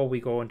before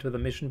we go into the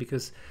mission,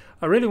 because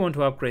I really want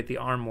to upgrade the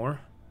armor.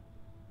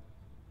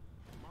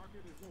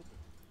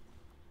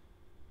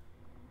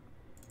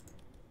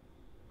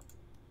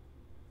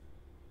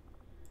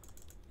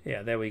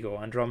 Yeah, there we go.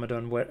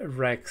 Andromedon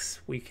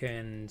Rex, we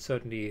can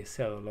certainly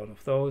sell a lot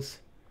of those.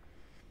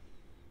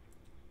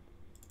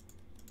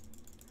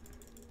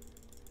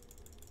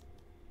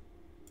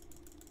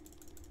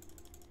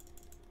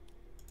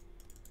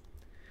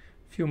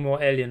 Few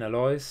more alien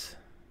alloys.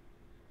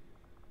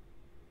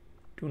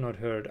 Do not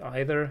hurt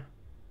either.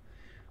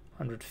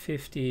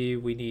 150,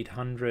 we need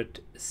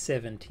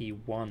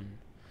 171.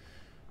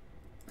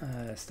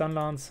 Stun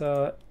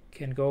Lancer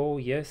can go,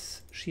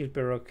 yes. Shield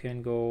Bearer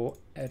can go.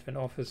 Advent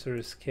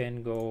Officers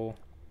can go.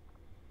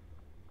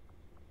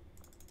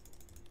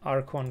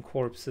 Archon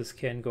Corpses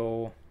can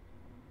go.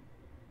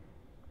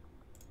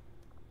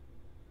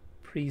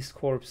 Priest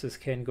Corpses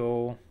can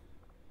go.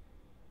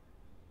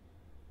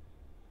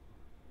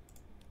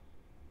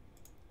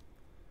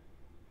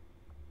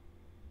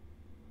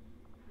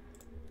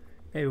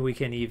 Maybe we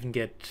can even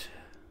get,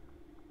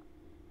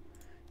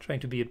 trying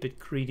to be a bit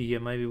greedy here,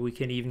 maybe we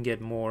can even get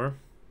more.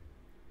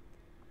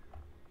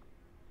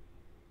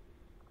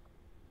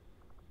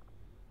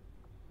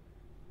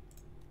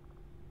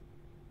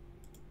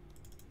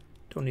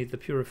 Don't need the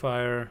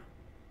purifier.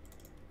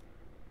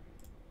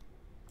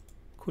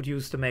 Could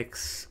use the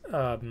mechs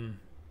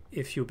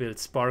if you build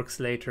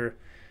sparks later.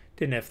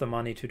 Didn't have the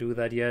money to do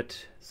that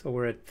yet. So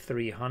we're at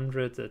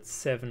 300, that's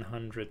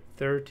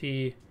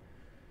 730.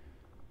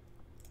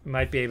 We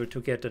might be able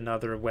to get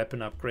another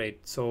weapon upgrade.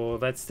 So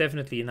that's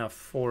definitely enough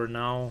for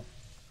now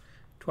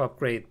to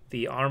upgrade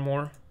the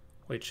armor,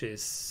 which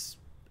is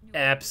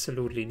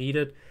absolutely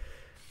needed.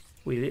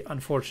 We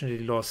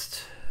unfortunately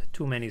lost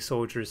too many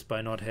soldiers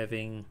by not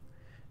having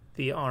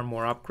the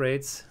armor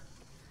upgrades.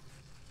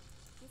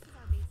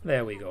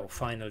 There we go,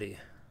 finally.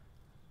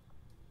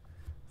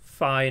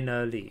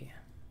 Finally.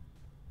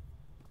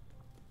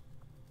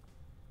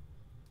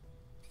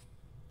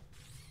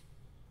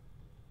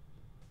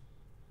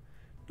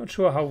 Not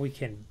sure how we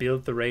can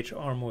build the rage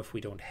armor if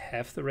we don't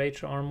have the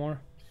rage armor.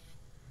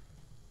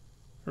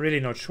 Really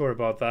not sure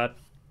about that.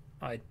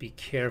 I'd be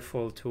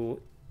careful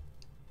to...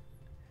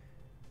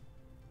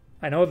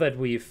 I know that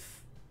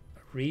we've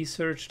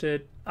researched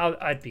it.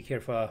 I'd be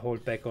careful. I'll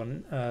hold back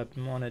on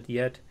it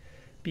yet.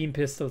 Beam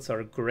pistols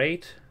are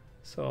great,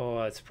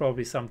 so it's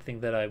probably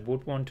something that I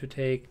would want to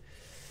take.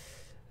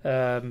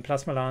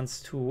 Plasma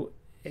lance, too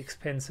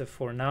expensive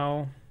for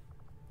now.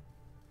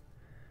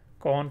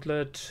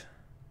 Gauntlet,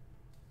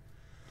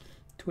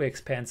 too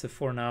expensive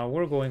for now.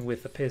 We're going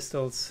with the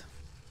pistols.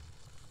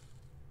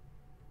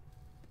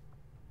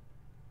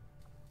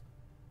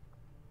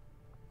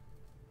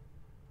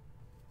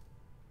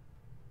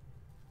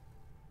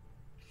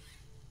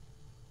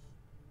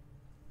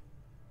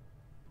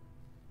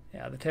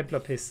 Yeah, the Templar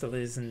pistol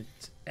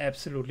isn't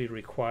absolutely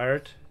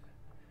required.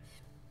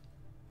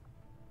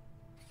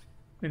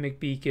 Mimic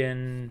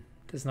Beacon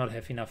does not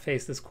have enough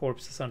faceless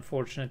corpses,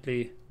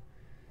 unfortunately.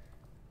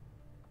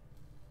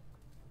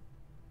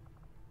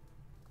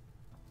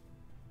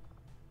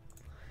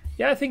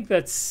 Yeah, I think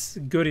that's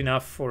good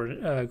enough for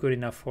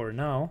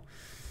now.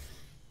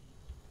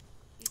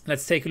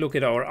 Let's take a look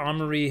at our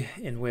armory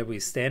and where we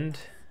stand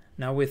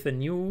now with the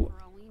new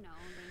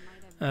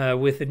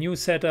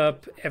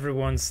setup.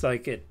 Everyone's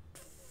like at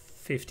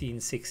 15,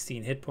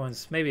 16 hit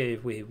points. Maybe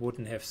we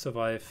wouldn't have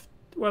survived.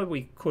 Well,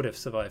 we could have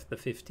survived the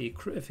 15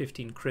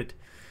 crit.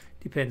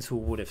 Depends who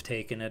would have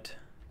taken it.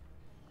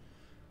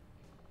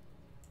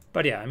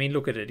 But yeah, I mean,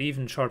 look at it.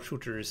 Even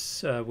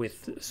sharpshooters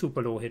with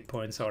super low hit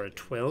points are at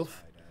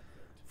 12.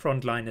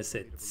 Frontline is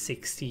at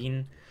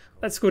 16.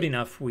 That's good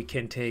enough. We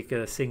can take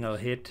a single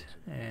hit,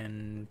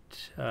 and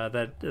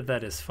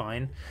that is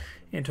fine.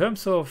 In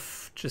terms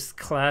of just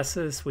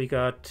classes, we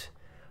got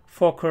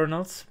 4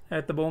 colonels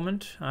at the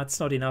moment. That's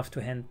not enough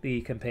to hand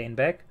the campaign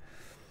back.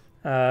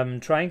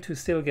 Trying to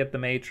still get the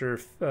major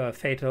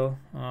fatal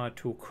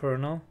to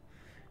colonel.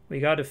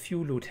 We got a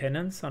few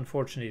lieutenants,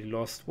 unfortunately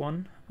lost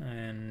one,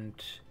 and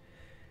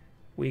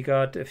we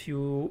got a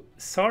few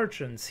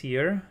sergeants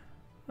here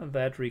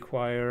that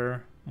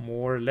require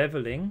more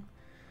leveling.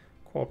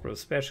 Corporal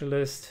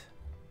specialist,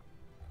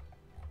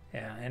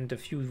 yeah, and a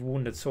few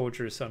wounded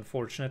soldiers,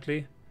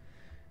 unfortunately.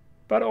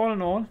 But all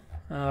in all,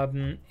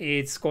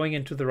 it's going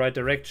into the right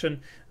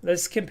direction.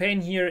 This campaign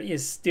here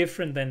is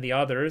different than the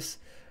others.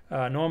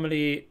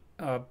 Normally,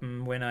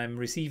 when I'm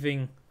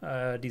receiving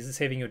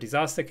Saving Your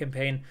Disaster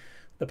campaign,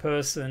 the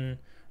person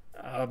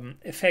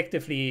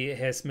effectively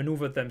has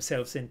maneuvered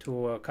themselves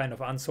into a kind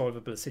of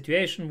unsolvable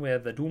situation where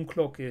the doom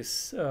clock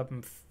is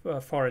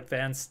far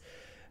advanced,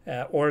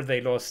 or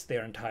they lost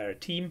their entire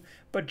team.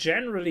 But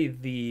generally,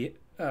 the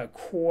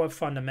core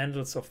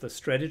fundamentals of the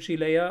strategy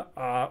layer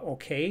are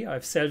okay.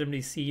 I've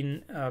seldomly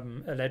seen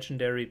a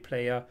legendary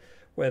player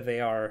where they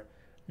are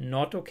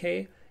not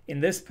okay. In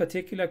this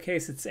particular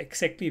case, it's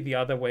exactly the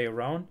other way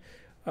around.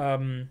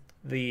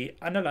 the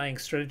underlying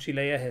strategy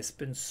layer has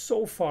been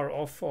so far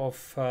off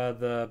of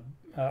the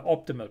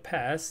optimal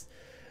path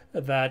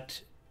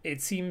that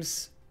it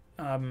seems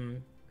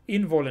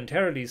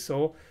involuntarily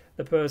so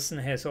the person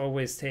has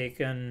always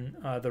taken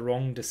the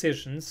wrong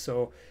decisions.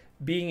 So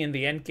being in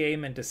the end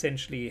game and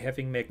essentially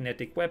having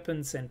magnetic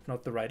weapons and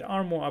not the right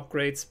armor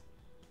upgrades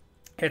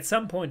at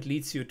some point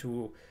leads you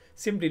to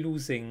simply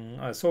losing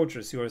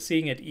soldiers. You are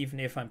seeing it even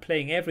if I'm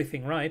playing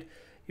everything right.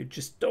 You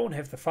just don't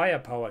have the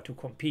firepower to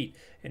compete.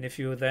 And if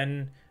you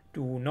then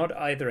do not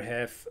either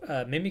have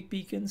mimic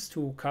beacons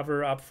to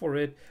cover up for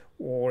it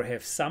or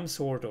have some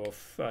sort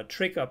of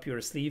trick up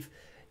your sleeve,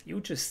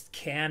 you just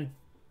can't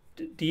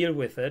deal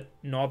with it,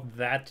 not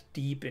that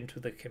deep into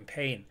the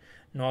campaign.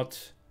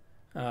 Not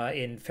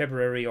in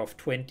February of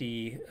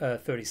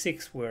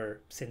 2036, where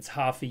since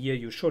half a year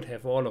you should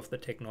have all of the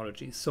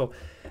technologies. So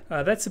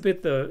that's a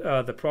bit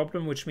the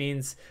problem, which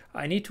means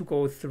I need to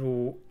go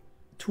through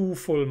 2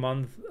 full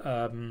months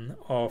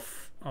or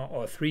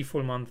 3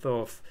 full months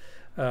of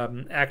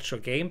actual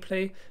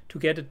gameplay to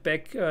get it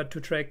back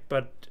to track.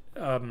 But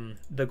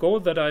the goal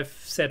that I've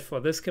set for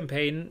this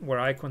campaign, where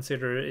I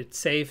consider it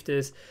saved,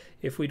 is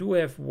if we do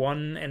have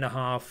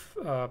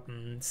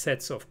 1.5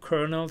 sets of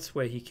kernels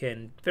where he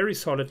can very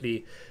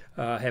solidly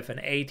have an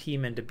A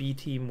team and a B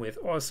team with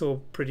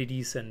also pretty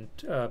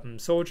decent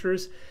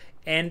soldiers,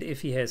 and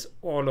if he has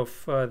all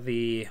of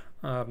the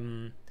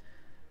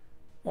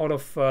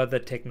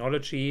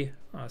technology,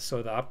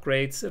 so the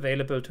upgrades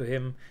available to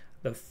him,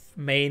 the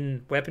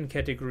main weapon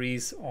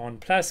categories on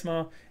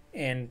plasma,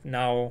 and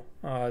now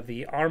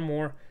the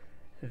armor,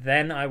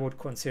 then I would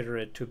consider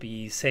it to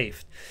be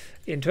saved.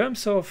 In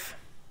terms of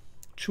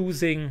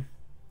choosing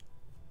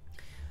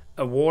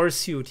a war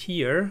suit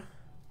here,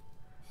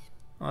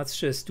 let's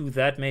just do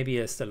that maybe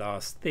as the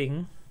last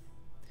thing.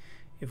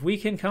 If we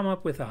can come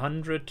up with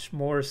 100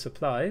 more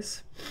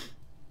supplies,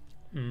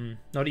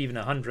 not even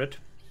 100,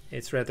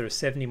 it's rather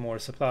 70 more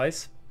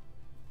supplies,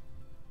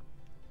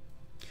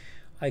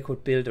 I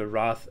could build a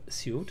Wrath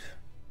suit,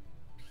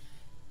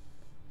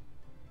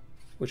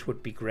 which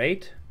would be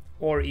great,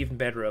 or even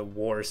better, a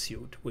war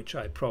suit, which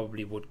I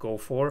probably would go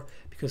for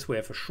because we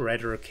have a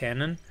shredder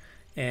cannon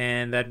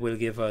and that will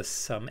give us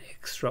some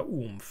extra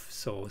oomph.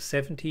 So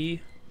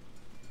 70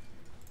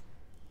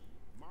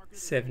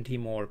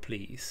 more,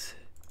 please.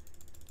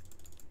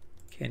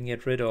 Can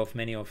get rid of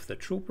many of the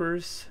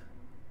troopers.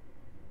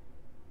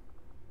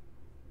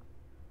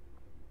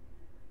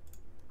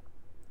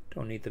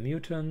 Don't need the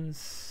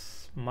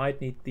mutants. Might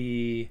need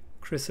the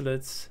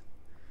chrysalids.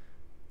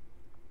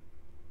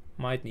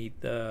 Might need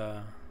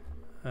the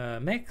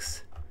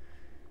mechs.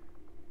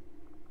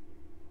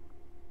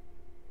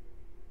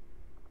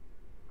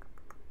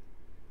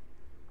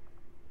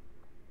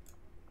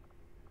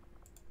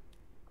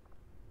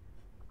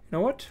 You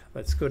know what?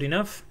 That's good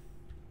enough.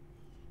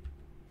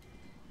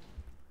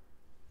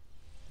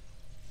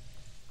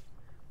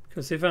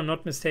 Because if I'm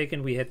not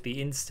mistaken, we had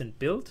the instant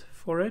build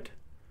for it.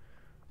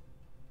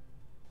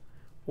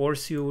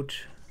 Warsuit.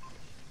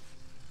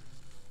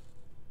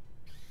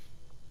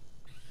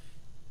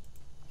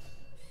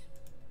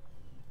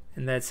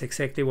 And that's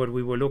exactly what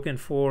we were looking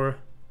for.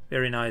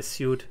 Very nice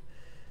suit.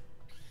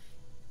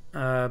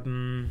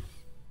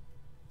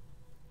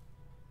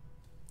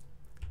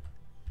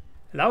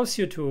 Allows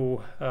you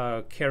to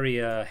carry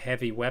a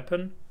heavy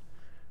weapon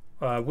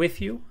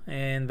with you,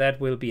 and that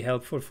will be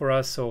helpful for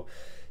us. So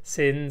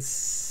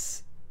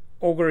since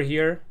Ogre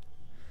here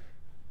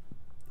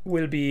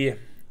will be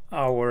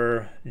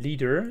our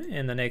leader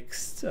in the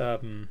next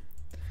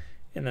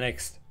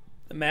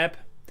map,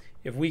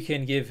 if we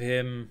can give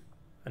him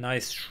a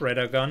nice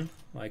shredder gun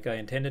like I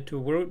intended to,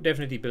 we're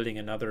definitely building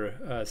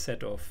another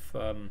set of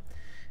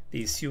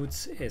these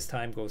suits as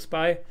time goes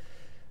by.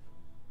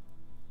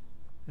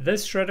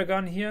 This shredder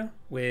gun here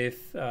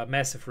with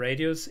massive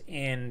radius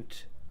and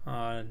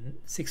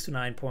 6 to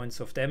 9 points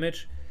of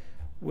damage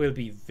will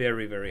be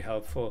very, very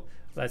helpful.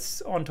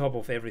 That's on top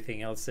of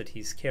everything else that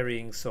he's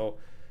carrying, so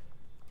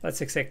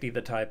that's exactly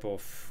the type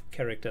of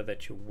character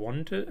that you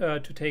want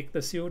to take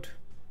the suit.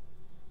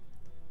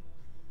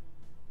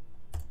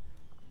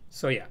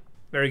 So yeah,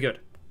 very good.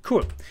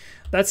 Cool.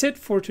 That's it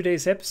for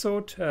today's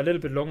episode. A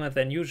little bit longer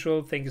than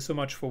usual. Thank you so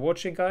much for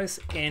watching, guys.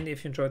 And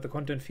if you enjoyed the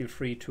content, feel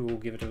free to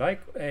give it a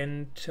like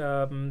and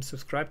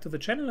subscribe to the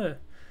channel.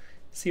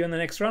 See you on the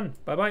next run.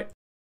 Bye-bye.